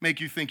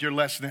make you think you're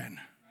less than.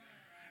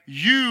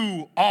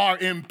 You are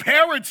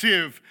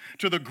imperative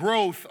to the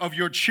growth of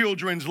your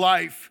children's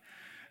life.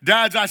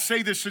 Dads, I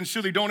say this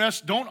sincerely, don't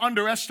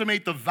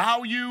underestimate the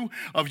value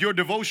of your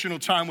devotional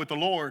time with the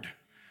Lord.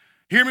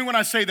 Hear me when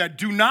I say that.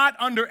 Do not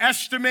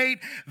underestimate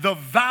the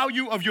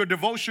value of your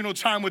devotional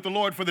time with the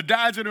Lord. For the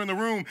dads that are in the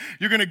room,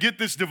 you're going to get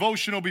this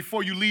devotional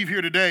before you leave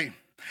here today.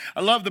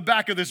 I love the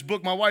back of this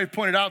book. My wife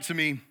pointed out to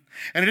me,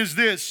 and it is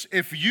this: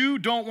 if you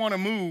don't want to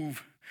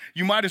move,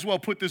 you might as well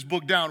put this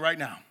book down right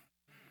now.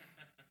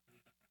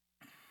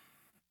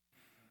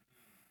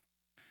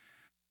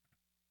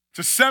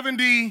 It's a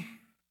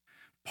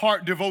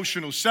 70-part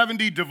devotional,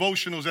 70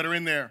 devotionals that are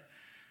in there.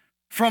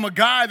 From a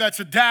guy that's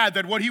a dad,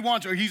 that what he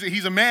wants, or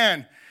he's a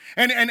man.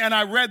 And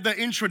I read the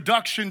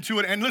introduction to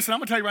it. And listen,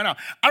 I'm going to tell you right now,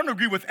 I don't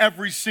agree with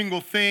every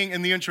single thing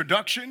in the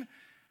introduction.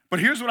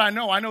 But here's what I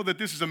know. I know that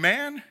this is a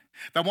man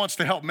that wants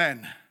to help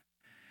men.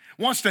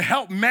 Wants to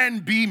help men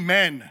be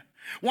men.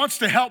 Wants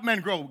to help men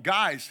grow.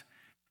 Guys,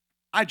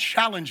 I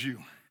challenge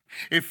you.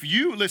 If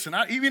you, listen,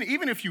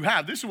 even if you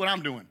have, this is what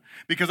I'm doing,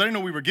 because I didn't know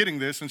we were getting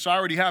this, and so I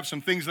already have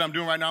some things that I'm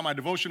doing right now in my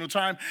devotional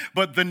time,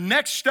 but the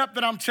next step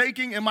that I'm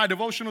taking in my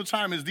devotional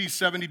time is these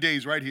 70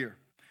 days right here,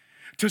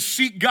 to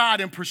seek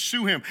God and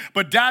pursue Him.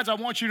 But dads, I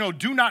want you to know,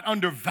 do not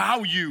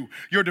undervalue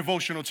your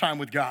devotional time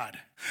with God.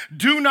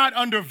 Do not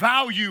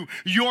undervalue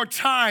your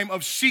time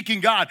of seeking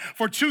God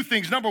for two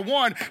things. Number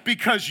one,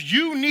 because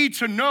you need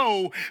to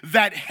know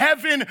that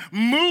heaven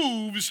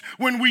moves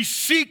when we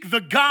seek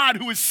the God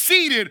who is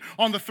seated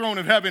on the throne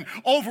of heaven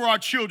over our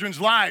children's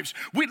lives.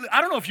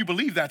 I don't know if you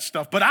believe that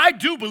stuff, but I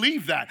do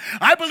believe that.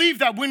 I believe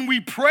that when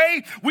we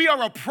pray, we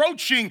are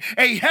approaching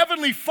a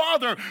heavenly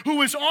Father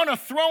who is on a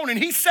throne. And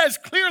He says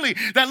clearly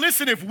that,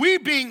 listen, if we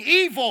being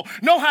evil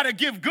know how to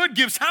give good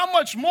gifts, how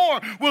much more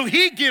will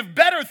He give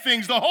better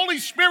things? The Holy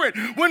Spirit,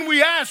 when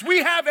we ask,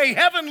 we have a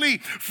heavenly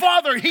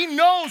Father. He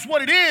knows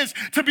what it is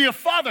to be a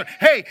father.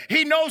 Hey,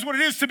 He knows what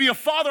it is to be a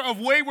father of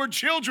wayward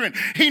children.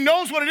 He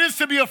knows what it is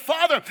to be a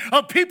father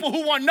of people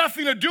who want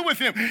nothing to do with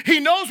Him. He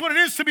knows what it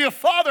is to be a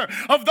father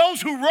of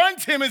those who run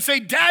to Him and say,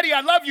 Daddy,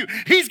 I love you.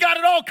 He's got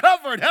it all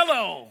covered.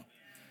 Hello.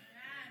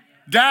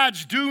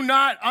 Dads, do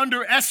not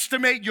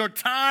underestimate your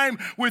time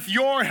with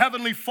your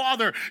heavenly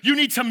Father. You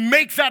need to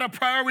make that a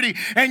priority,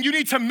 and you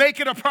need to make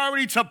it a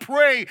priority to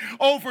pray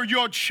over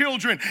your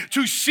children,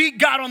 to seek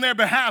God on their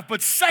behalf.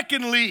 But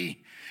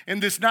secondly,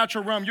 in this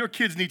natural realm, your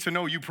kids need to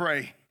know you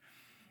pray.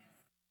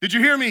 Did you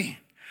hear me?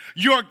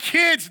 Your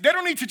kids, they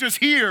don't need to just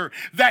hear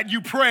that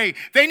you pray.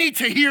 They need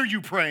to hear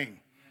you praying.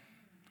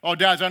 Oh,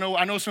 dads, I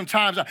know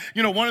sometimes,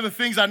 one of the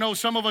things I know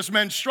some of us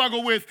men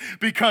struggle with,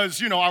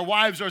 because, our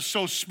wives are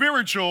so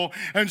spiritual,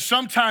 and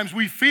sometimes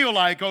we feel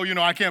like,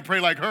 I can't pray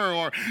like her,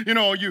 or,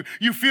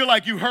 you feel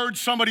like you heard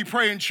somebody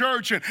pray in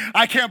church and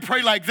I can't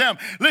pray like them.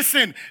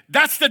 Listen,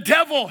 that's the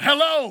devil.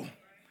 Hello.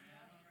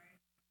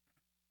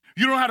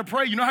 You don't know how to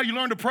pray. You know how you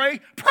learn to pray?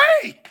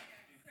 Pray.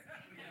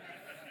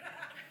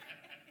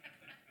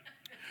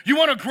 You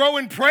want to grow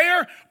in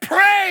prayer?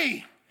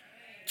 Pray.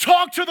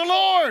 Talk to the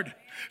Lord.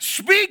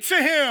 Speak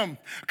to Him,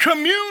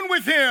 commune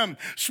with Him,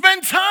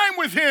 spend time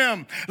with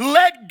Him.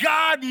 Let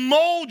God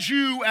mold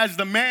you as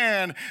the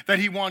man that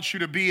He wants you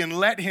to be, and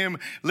let Him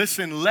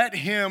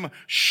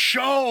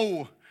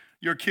show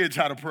your kids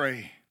how to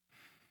pray.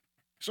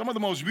 Some of the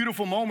most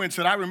beautiful moments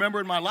that I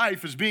remember in my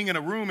life is being in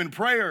a room in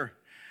prayer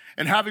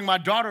and having my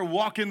daughter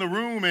walk in the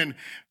room, and,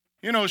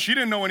 she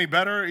didn't know any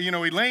better.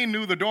 Elaine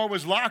knew the door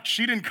was locked.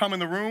 She didn't come in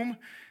the room.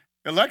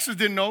 Alexis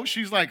didn't know.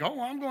 She's like,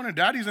 I'm going in.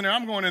 Daddy's in there.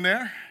 I'm going in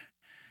there.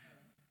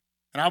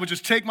 And I would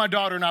just take my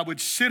daughter and I would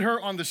sit her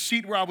on the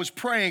seat where I was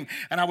praying,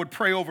 and I would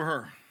pray over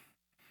her.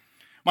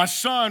 My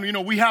son,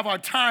 we have our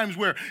times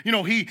where,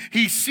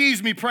 he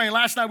sees me praying.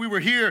 Last night we were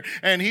here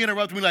and he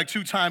interrupted me like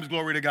 2 times.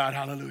 Glory to God.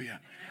 Hallelujah.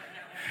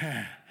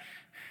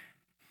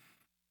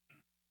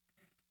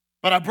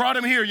 But I brought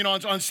him here,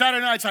 on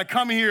Saturday nights I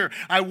come here,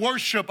 I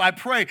worship, I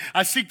pray,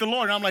 I seek the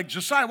Lord. And I'm like,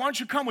 Josiah, why don't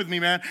you come with me,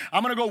 man?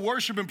 I'm going to go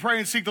worship and pray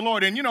and seek the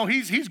Lord. And,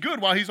 he's good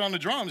while he's on the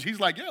drums. He's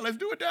like, yeah, let's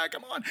do it, Dad,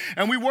 come on.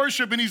 And we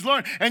worship and he's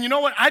learning. And you know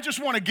what? I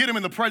just want to get him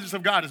in the presence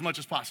of God as much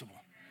as possible.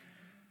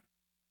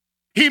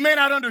 He may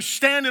not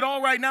understand it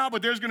all right now,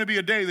 but there's going to be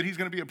a day that he's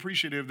going to be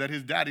appreciative that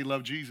his daddy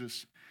loved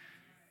Jesus.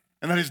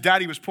 And that his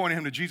daddy was pointing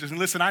him to Jesus. And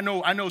listen, I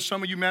know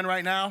some of you men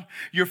right now,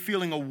 you're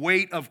feeling a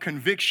weight of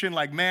conviction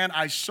like, man,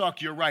 I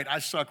suck. You're right. I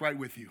suck right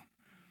with you.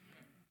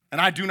 And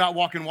I do not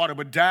walk in water.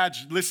 But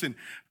dads, listen,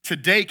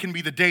 today can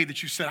be the day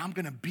that you said, I'm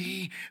going to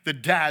be the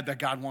dad that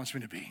God wants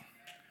me to be.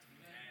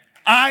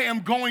 I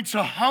am going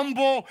to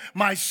humble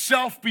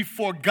myself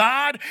before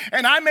God.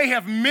 And I may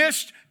have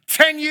missed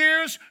 10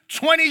 years,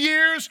 20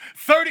 years,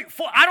 30,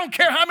 40, I don't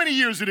care how many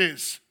years it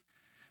is.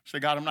 Say,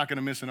 God, I'm not going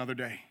to miss another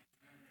day.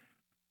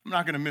 I'm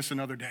not going to miss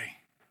another day.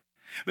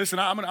 Listen,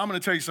 I'm going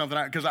to tell you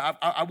something because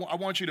I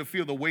want you to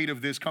feel the weight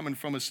of this coming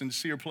from a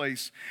sincere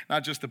place,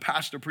 not just the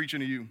pastor preaching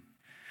to you.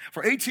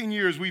 For 18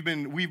 years, we've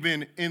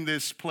been in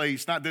this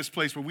place, not this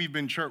place, but we've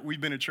been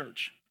a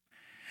church.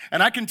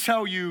 And I can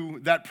tell you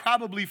that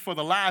probably for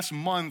the last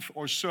month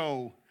or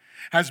so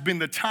has been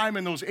the time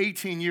in those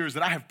 18 years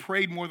that I have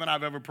prayed more than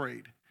I've ever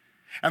prayed.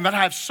 And that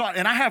I have sought,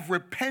 and I have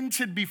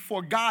repented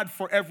before God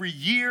for every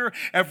year,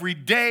 every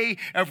day,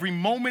 every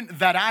moment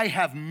that I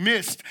have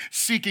missed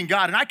seeking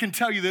God. And I can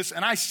tell you this,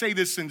 and I say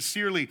this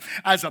sincerely,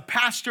 as a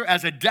pastor,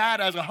 as a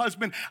dad, as a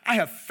husband, I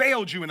have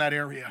failed you in that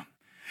area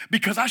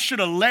because I should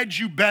have led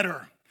you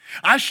better.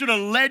 I should have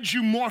led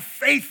you more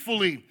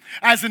faithfully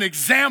as an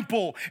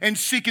example in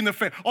seeking the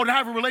faith. Oh, did I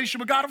have a relationship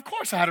with God? Of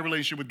course I had a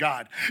relationship with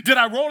God. Did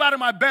I roll out of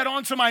my bed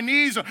onto my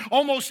knees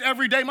almost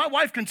every day? My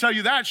wife can tell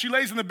you that. She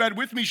lays in the bed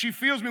with me. She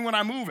feels me when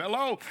I move.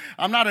 Hello,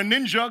 I'm not a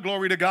ninja,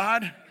 glory to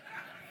God.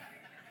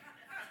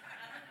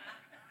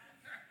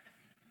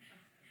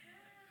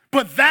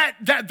 But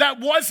that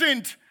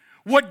wasn't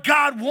what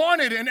God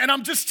wanted. And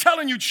I'm just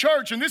telling you,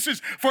 church, and this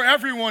is for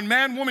everyone,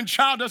 man, woman,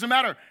 child, doesn't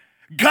matter.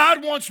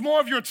 God wants more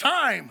of your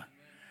time.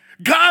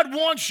 God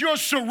wants your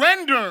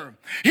surrender.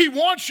 He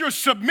wants your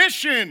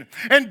submission.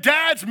 And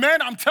dads, man,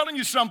 I'm telling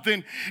you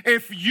something.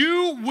 If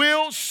you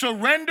will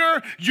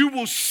surrender, you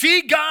will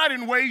see God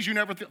in ways you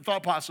never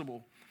thought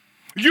possible.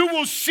 You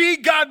will see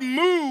God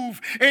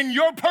move in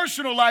your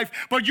personal life,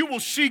 but you will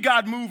see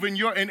God move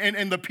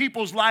in the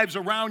people's lives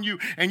around you,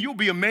 and you'll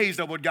be amazed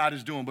at what God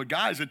is doing. But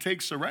guys, it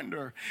takes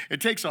surrender. It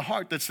takes a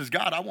heart that says,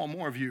 God, I want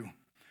more of you.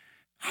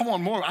 I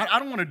want more. I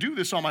don't want to do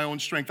this on my own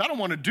strength. I don't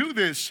want to do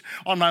this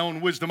on my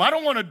own wisdom. I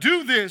don't want to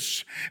do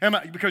this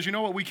because you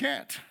know what? We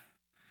can't.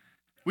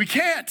 We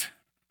can't.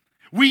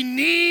 We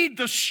need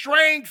the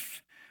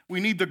strength.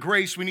 We need the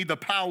grace. We need the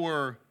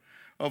power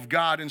of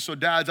God. And so,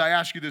 dads, I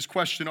ask you this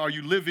question. Are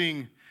you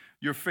living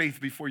your faith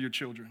before your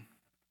children?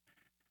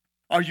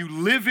 Are you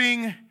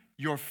living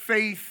your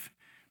faith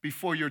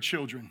before your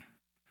children?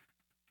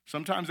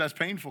 Sometimes that's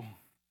painful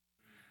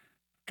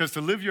because to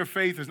live your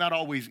faith is not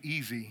always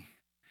easy.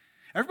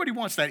 Everybody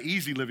wants that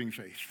easy living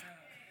faith.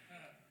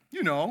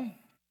 You know,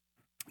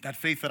 that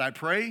faith that I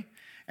pray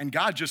and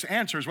God just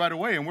answers right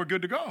away and we're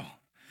good to go.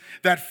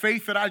 That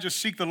faith that I just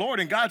seek the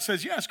Lord and God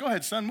says, yes, go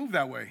ahead, son, move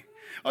that way.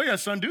 Oh, yeah,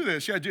 son, do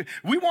this. Yeah,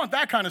 we want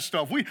that kind of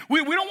stuff. We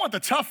don't want the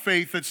tough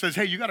faith that says,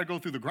 hey, you got to go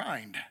through the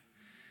grind.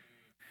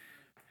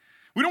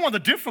 We don't want the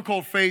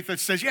difficult faith that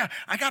says, yeah,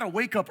 I got to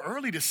wake up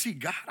early to see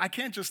God. I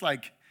can't just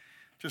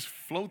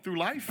float through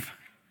life.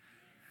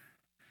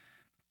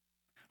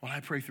 Well, I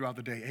pray throughout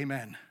the day.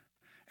 Amen.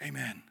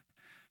 Amen.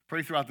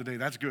 Pray throughout the day.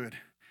 That's good.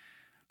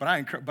 But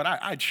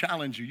I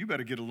challenge you. You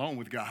better get alone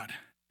with God.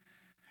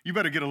 You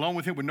better get alone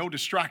with him with no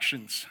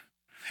distractions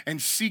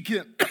and seek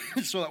him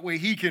so that way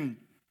he can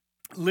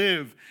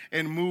live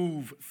and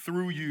move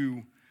through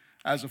you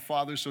as a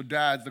father. So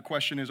dads, the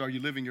question is, are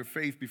you living your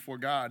faith before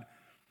God?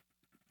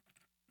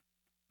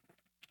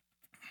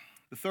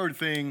 The third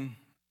thing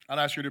I'd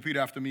ask you to repeat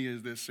after me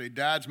is this. Say,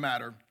 dads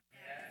matter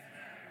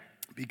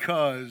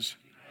because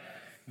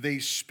they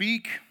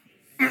speak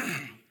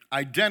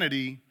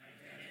identity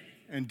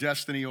and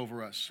destiny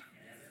over us.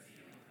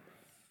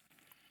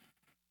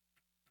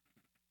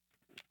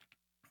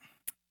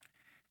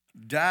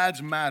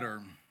 Dads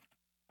matter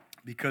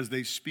because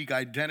they speak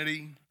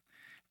identity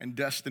and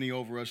destiny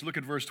over us. Look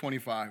at verse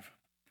 25.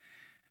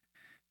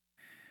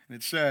 And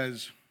it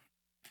says,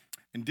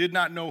 and did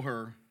not know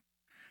her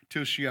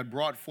till she had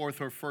brought forth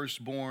her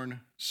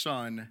firstborn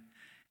son,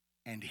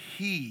 and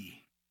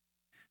he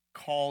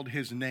called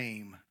his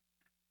name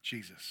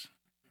Jesus.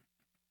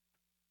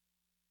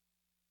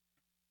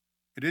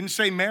 It didn't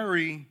say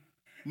Mary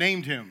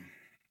named him,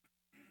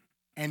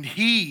 and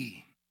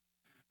he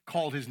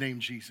called his name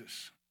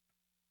Jesus.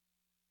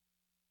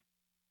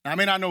 Now, I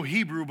may not know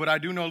Hebrew, but I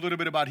do know a little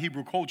bit about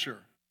Hebrew culture.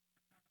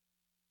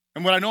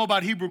 And what I know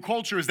about Hebrew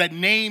culture is that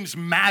names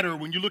matter.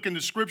 When you look in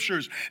the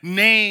scriptures,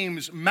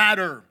 names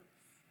matter.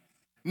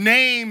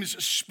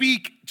 Names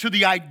speak to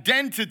the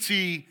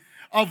identity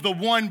of the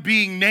one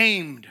being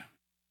named.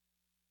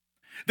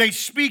 They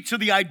speak to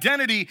the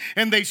identity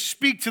and they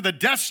speak to the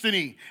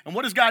destiny. And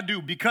what does God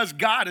do? Because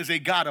God is a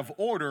God of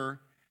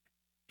order,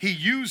 he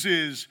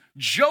uses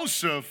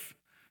Joseph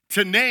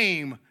to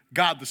name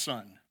God the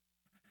Son.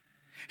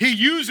 He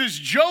uses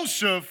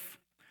Joseph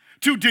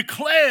to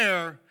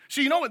declare.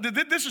 See, you know what?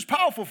 This is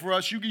powerful for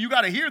us. You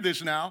got to hear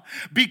this now,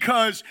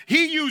 because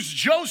he used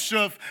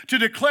Joseph to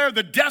declare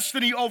the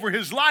destiny over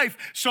his life.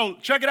 So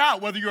check it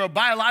out. Whether you're a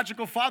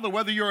biological father,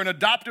 whether you're an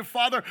adoptive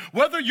father,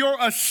 whether you're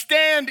a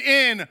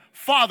stand-in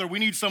father, we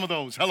need some of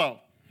those.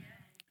 Hello.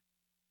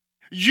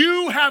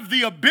 You have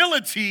the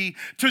ability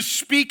to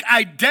speak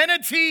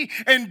identity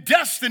and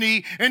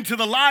destiny into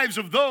the lives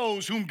of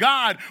those whom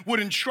God would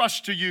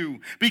entrust to you.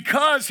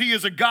 Because he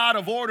is a God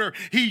of order,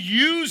 he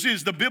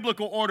uses the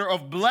biblical order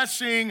of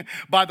blessing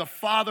by the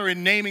father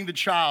and naming the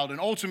child. And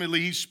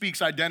ultimately, he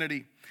speaks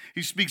identity.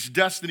 He speaks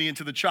destiny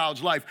into the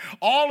child's life.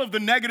 All of the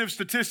negative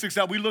statistics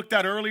that we looked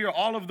at earlier,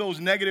 all of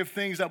those negative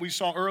things that we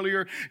saw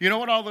earlier, you know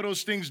what all of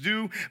those things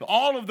do?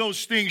 All of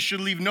those things should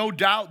leave no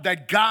doubt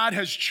that God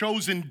has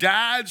chosen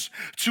dads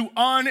to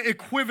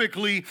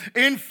unequivocally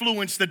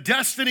influence the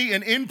destiny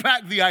and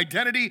impact the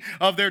identity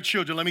of their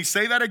children. Let me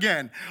say that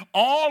again.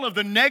 All of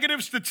the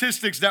negative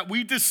statistics that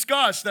we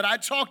discussed, that I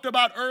talked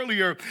about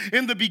earlier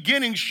in the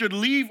beginning, should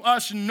leave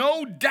us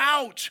no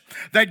doubt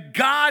that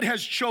God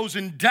has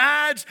chosen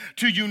dads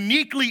to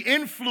uniquely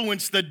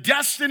influence the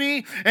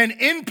destiny and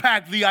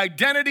impact the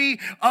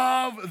identity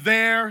of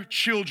their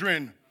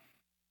children.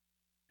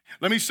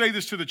 Let me say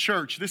this to the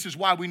church. This is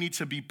why we need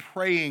to be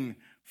praying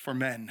for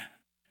men.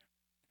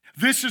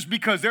 This is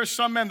because there's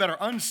some men that are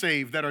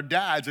unsaved, that are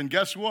dads, and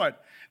guess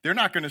what? They're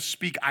not going to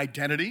speak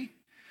identity.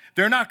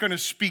 They're not going to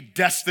speak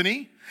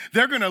destiny.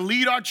 They're going to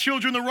lead our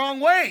children the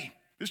wrong way.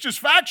 It's just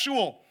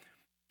factual.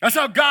 That's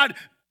how God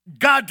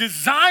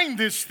designed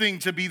this thing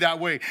to be that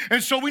way.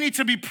 And so we need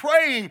to be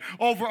praying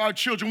over our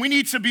children. We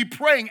need to be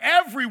praying.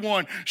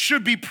 Everyone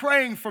should be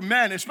praying for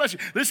men,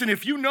 especially. Listen,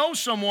 if you know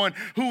someone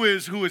who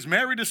is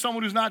married to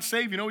someone who's not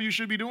saved, you know what you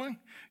should be doing?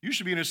 You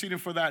should be interceding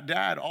for that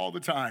dad all the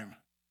time.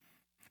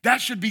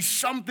 That should be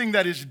something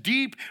that is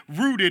deep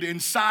rooted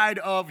inside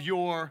of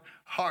your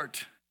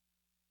heart,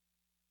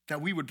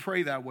 that we would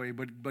pray that way.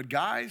 But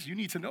guys, you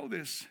need to know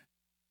this.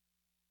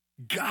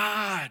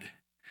 God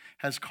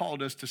has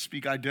called us to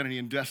speak identity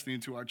and destiny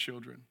into our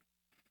children.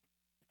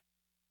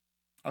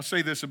 I'll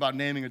say this about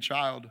naming a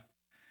child.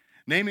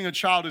 Naming a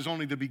child is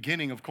only the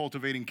beginning of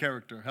cultivating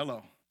character.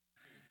 Hello.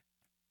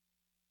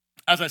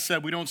 As I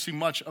said, we don't see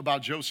much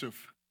about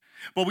Joseph,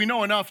 but we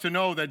know enough to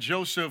know that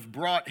Joseph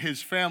brought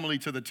his family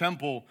to the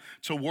temple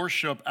to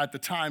worship at the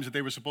times that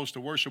they were supposed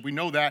to worship. We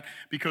know that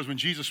because when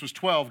Jesus was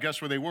 12,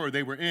 guess where they were?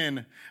 They were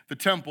in the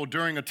temple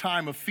during a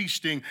time of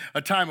feasting,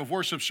 a time of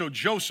worship. So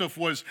Joseph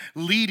was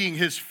leading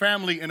his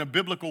family in a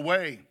biblical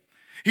way.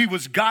 He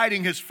was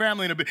guiding his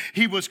family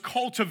he was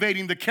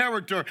cultivating the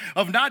character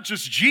of not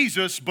just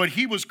Jesus, but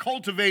he was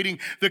cultivating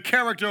the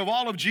character of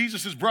all of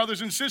Jesus's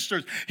brothers and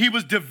sisters. He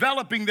was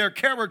developing their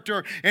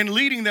character and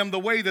leading them the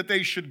way that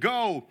they should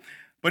go.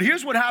 But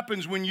here's what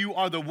happens when you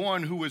are the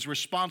one who is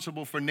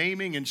responsible for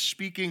naming and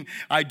speaking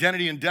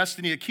identity and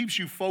destiny. It keeps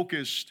you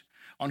focused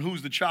on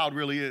whose the child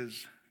really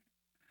is.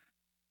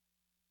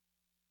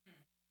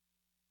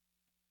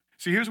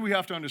 See, here's what we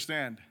have to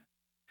understand.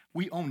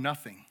 We own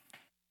nothing.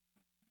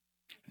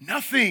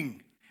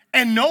 Nothing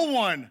and no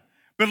one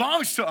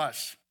belongs to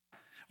us.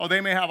 Oh, they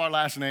may have our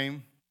last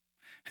name.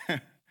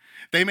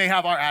 They may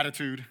have our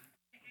attitude.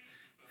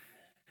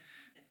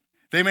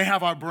 They may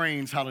have our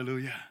brains,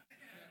 hallelujah.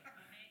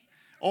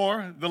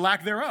 Or the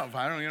lack thereof,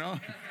 I don't know.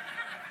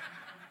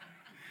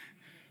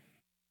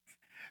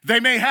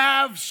 They may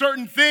have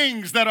certain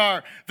things that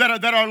are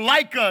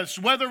like us,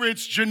 whether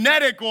it's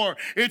genetic or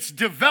it's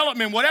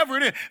development, whatever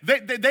it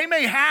is. They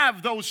may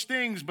have those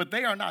things, but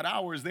they are not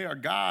ours. They are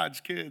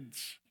God's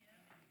kids.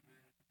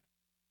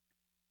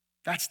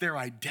 That's their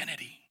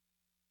identity.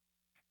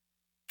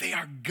 They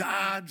are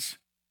God's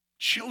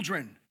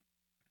children.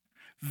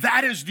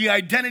 That is the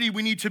identity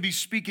we need to be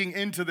speaking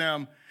into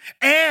them.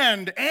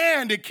 And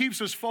it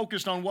keeps us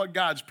focused on what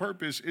God's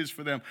purpose is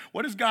for them.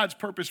 What is God's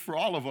purpose for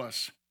all of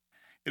us?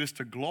 It is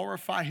to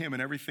glorify him in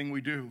everything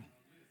we do.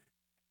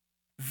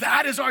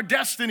 That is our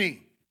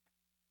destiny.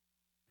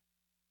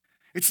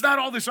 It's not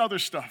all this other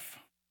stuff.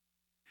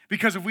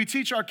 Because if we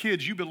teach our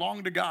kids you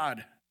belong to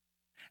God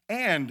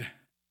and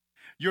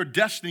your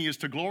destiny is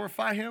to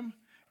glorify him,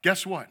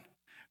 guess what?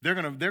 They're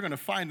gonna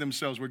find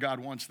themselves where God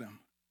wants them.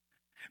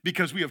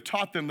 Because we have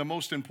taught them the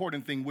most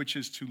important thing, which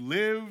is to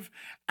live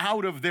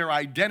out of their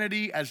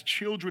identity as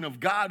children of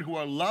God who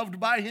are loved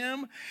by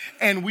him,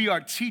 and we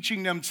are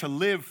teaching them to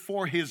live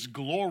for his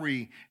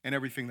glory in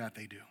everything that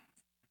they do.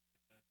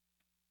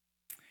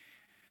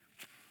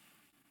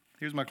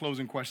 Here's my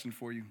closing question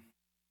for you.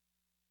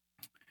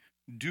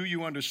 Do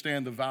you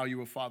understand the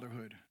value of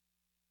fatherhood?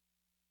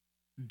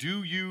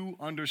 Do you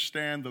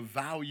understand the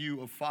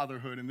value of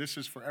fatherhood? And this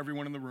is for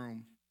everyone in the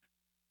room.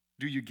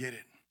 Do you get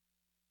it?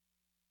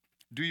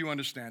 Do you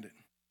understand it?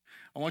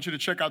 I want you to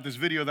check out this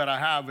video that I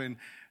have, and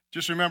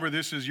just remember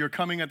you're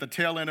coming at the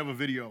tail end of a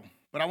video.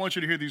 But I want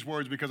you to hear these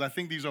words because I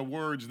think these are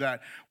words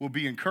that will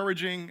be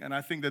encouraging, and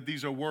I think that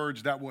these are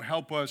words that will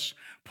help us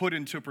put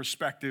into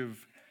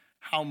perspective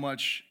how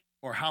much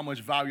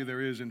value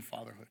there is in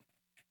fatherhood.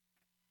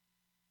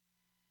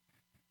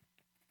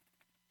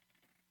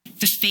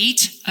 The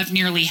fate of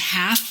nearly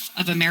half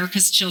of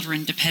America's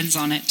children depends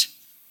on it.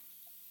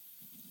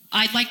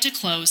 I'd like to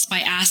close by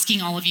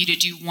asking all of you to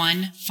do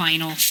one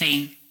final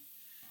thing.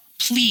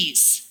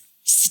 Please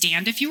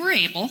stand if you are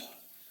able,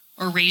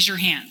 or raise your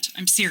hand.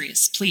 I'm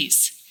serious,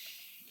 please.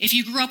 If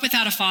you grew up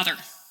without a father,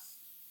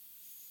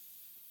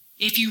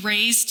 if you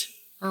raised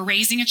or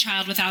raising a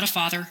child without a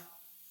father,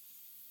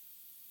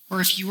 or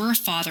if you were a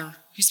father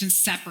who's been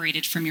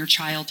separated from your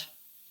child.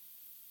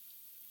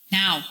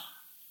 Now,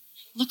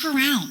 look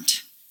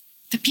around.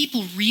 The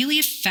people really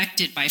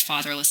affected by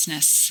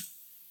fatherlessness.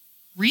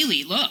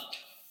 Really, look.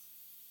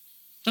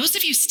 Those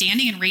of you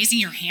standing and raising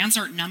your hands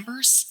aren't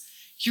numbers.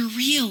 You're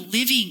real,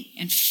 living,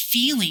 and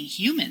feeling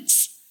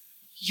humans.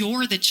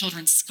 You're the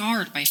children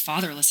scarred by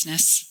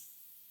fatherlessness.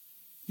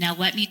 Now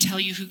let me tell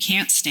you who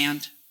can't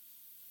stand.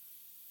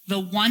 The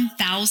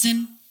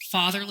 1,000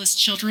 fatherless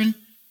children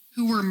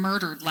who were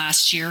murdered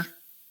last year.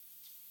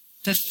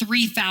 The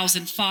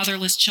 3,000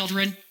 fatherless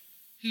children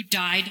who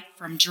died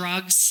from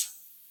drugs.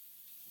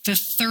 The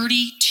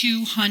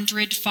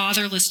 3,200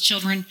 fatherless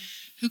children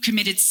who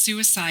committed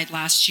suicide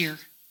last year.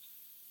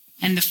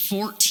 And the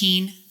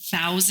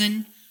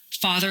 14,000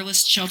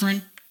 fatherless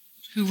children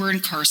who were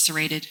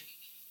incarcerated.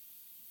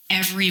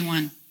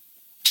 Everyone,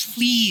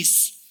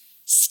 please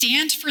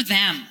stand for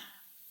them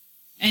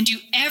and do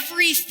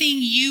everything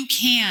you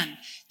can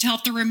to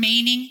help the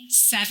remaining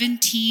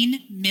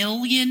 17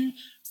 million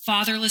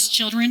fatherless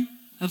children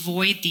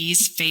avoid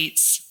these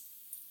fates.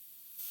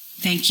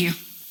 Thank you.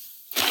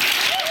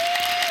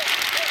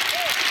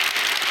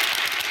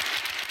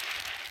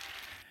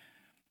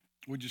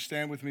 Would you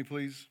stand with me,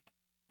 please?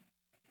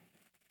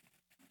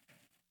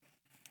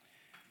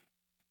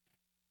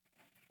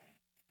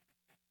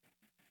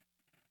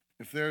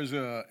 If there's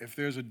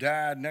a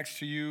dad next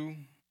to you,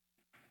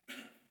 I'm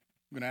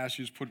going to ask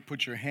you to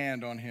put your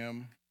hand on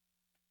him.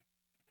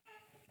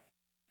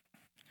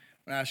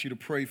 I'm going to ask you to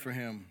pray for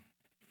him.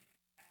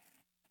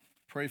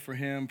 Pray for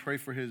him. Pray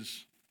for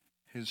his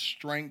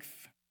strength.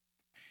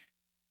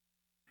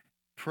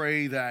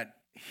 Pray that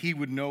he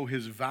would know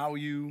his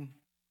value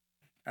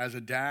as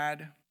a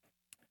dad.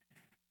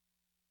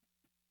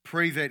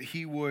 Pray that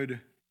he would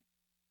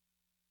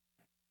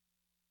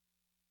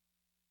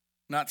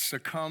not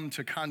succumb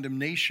to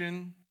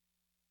condemnation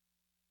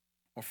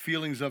or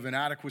feelings of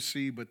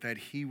inadequacy, but that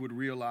he would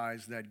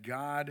realize that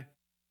God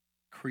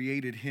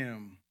created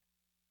him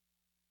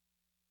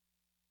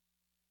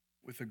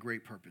with a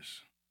great purpose.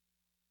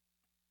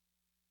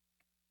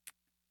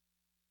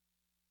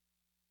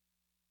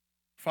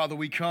 Father,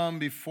 we come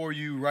before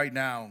you right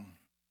now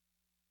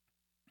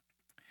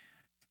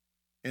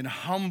in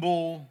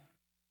humble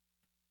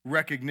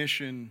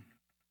recognition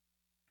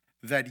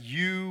that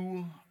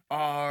you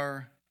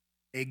are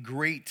a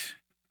great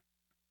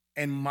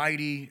and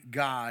mighty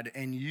God,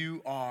 and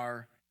you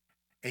are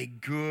a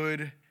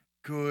good,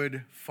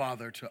 good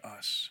Father to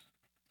us.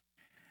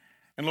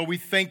 And Lord, we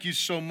thank you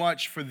so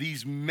much for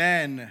these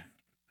men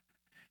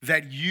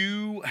that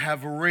you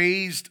have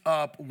raised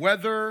up.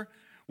 Whether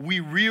we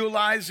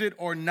realize it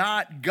or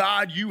not,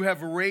 God, you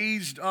have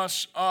raised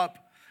us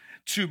up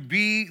to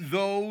be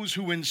those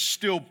who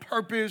instill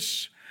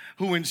purpose,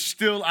 who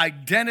instill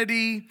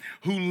identity,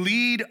 who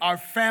lead our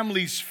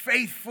families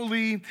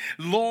faithfully.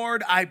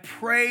 Lord, I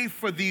pray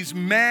for these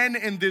men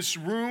in this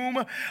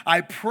room.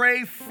 I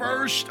pray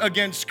first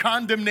against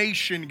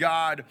condemnation,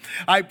 God.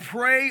 I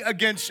pray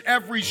against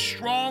every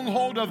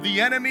stronghold of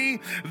the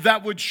enemy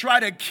that would try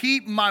to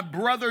keep my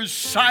brothers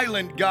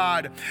silent,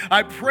 God.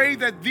 I pray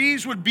that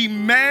these would be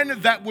men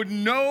that would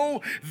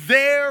know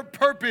their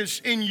purpose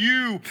in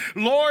you.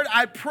 Lord,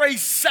 I pray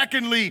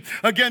secondly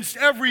against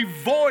every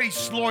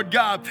voice, Lord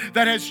God,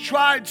 that has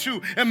tried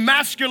to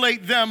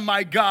emasculate them,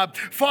 my God.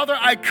 Father,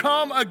 I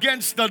come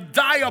against the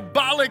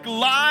diabolic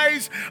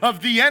lies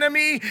of the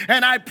enemy,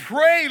 and I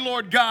pray,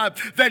 Lord God,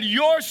 that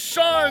your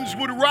sons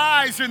would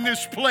rise in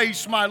this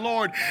place, my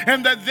Lord,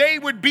 and that they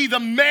would be the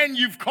men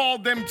you've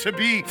called them to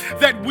be,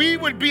 that we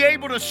would be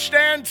able to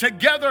stand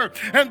together,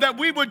 and that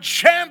we would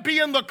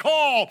champion the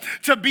call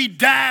to be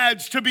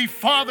dads, to be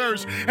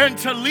fathers, and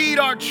to lead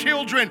our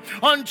children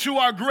unto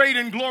our great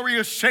and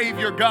glorious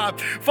Savior, God.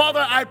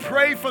 Father, I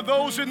pray for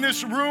those in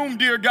this room,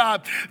 dear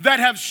God, that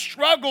have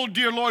struggled,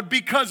 dear Lord,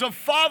 because of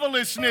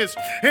fatherlessness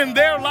in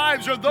their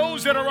lives, or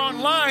those that are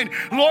online.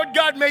 Lord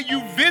God, may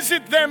you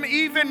visit them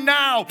even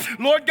now.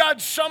 Lord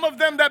God, some of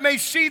them that may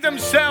see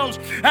themselves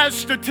as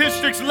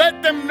statistics,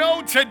 let them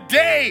know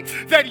today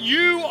that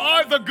you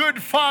are the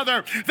good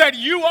Father, that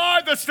you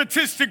are the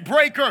statistic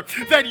breaker,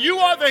 that you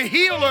are the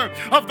healer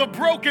of the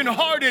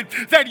brokenhearted,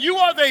 that you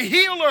are the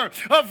healer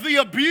of the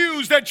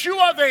abused, that you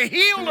are the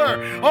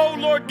healer, oh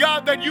Lord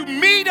God, that you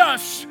meet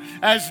us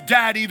as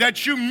daddy,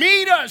 that you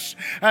meet us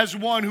as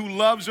one who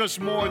loves us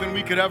more than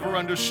we could ever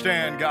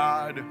understand,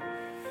 God.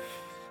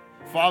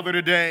 Father,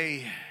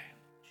 today,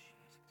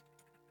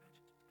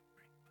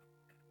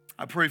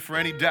 I pray for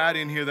any dad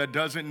in here that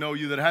doesn't know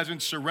you, that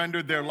hasn't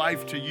surrendered their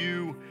life to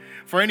you.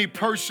 For any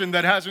person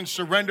that hasn't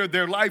surrendered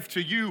their life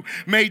to you,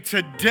 may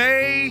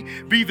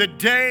today be the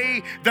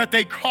day that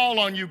they call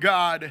on you,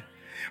 God.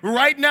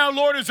 Right now,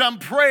 Lord, as I'm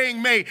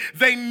praying, may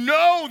they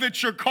know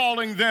that you're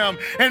calling them,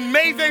 and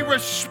may they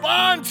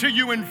respond to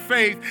you in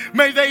faith.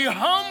 May they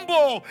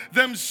humble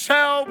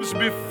themselves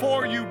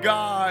before you,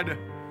 God.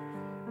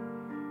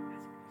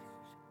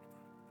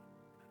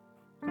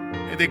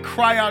 May they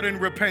cry out in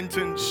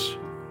repentance.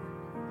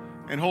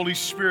 And Holy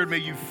Spirit, may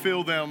you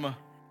fill them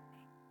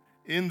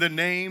in the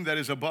name that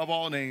is above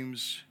all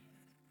names,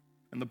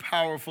 in the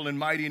powerful and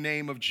mighty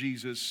name of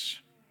Jesus.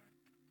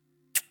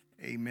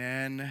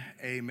 Amen,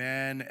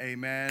 amen,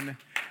 amen.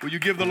 Will you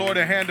give the Lord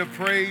a hand of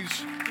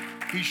praise?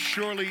 He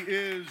surely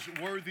is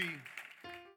worthy.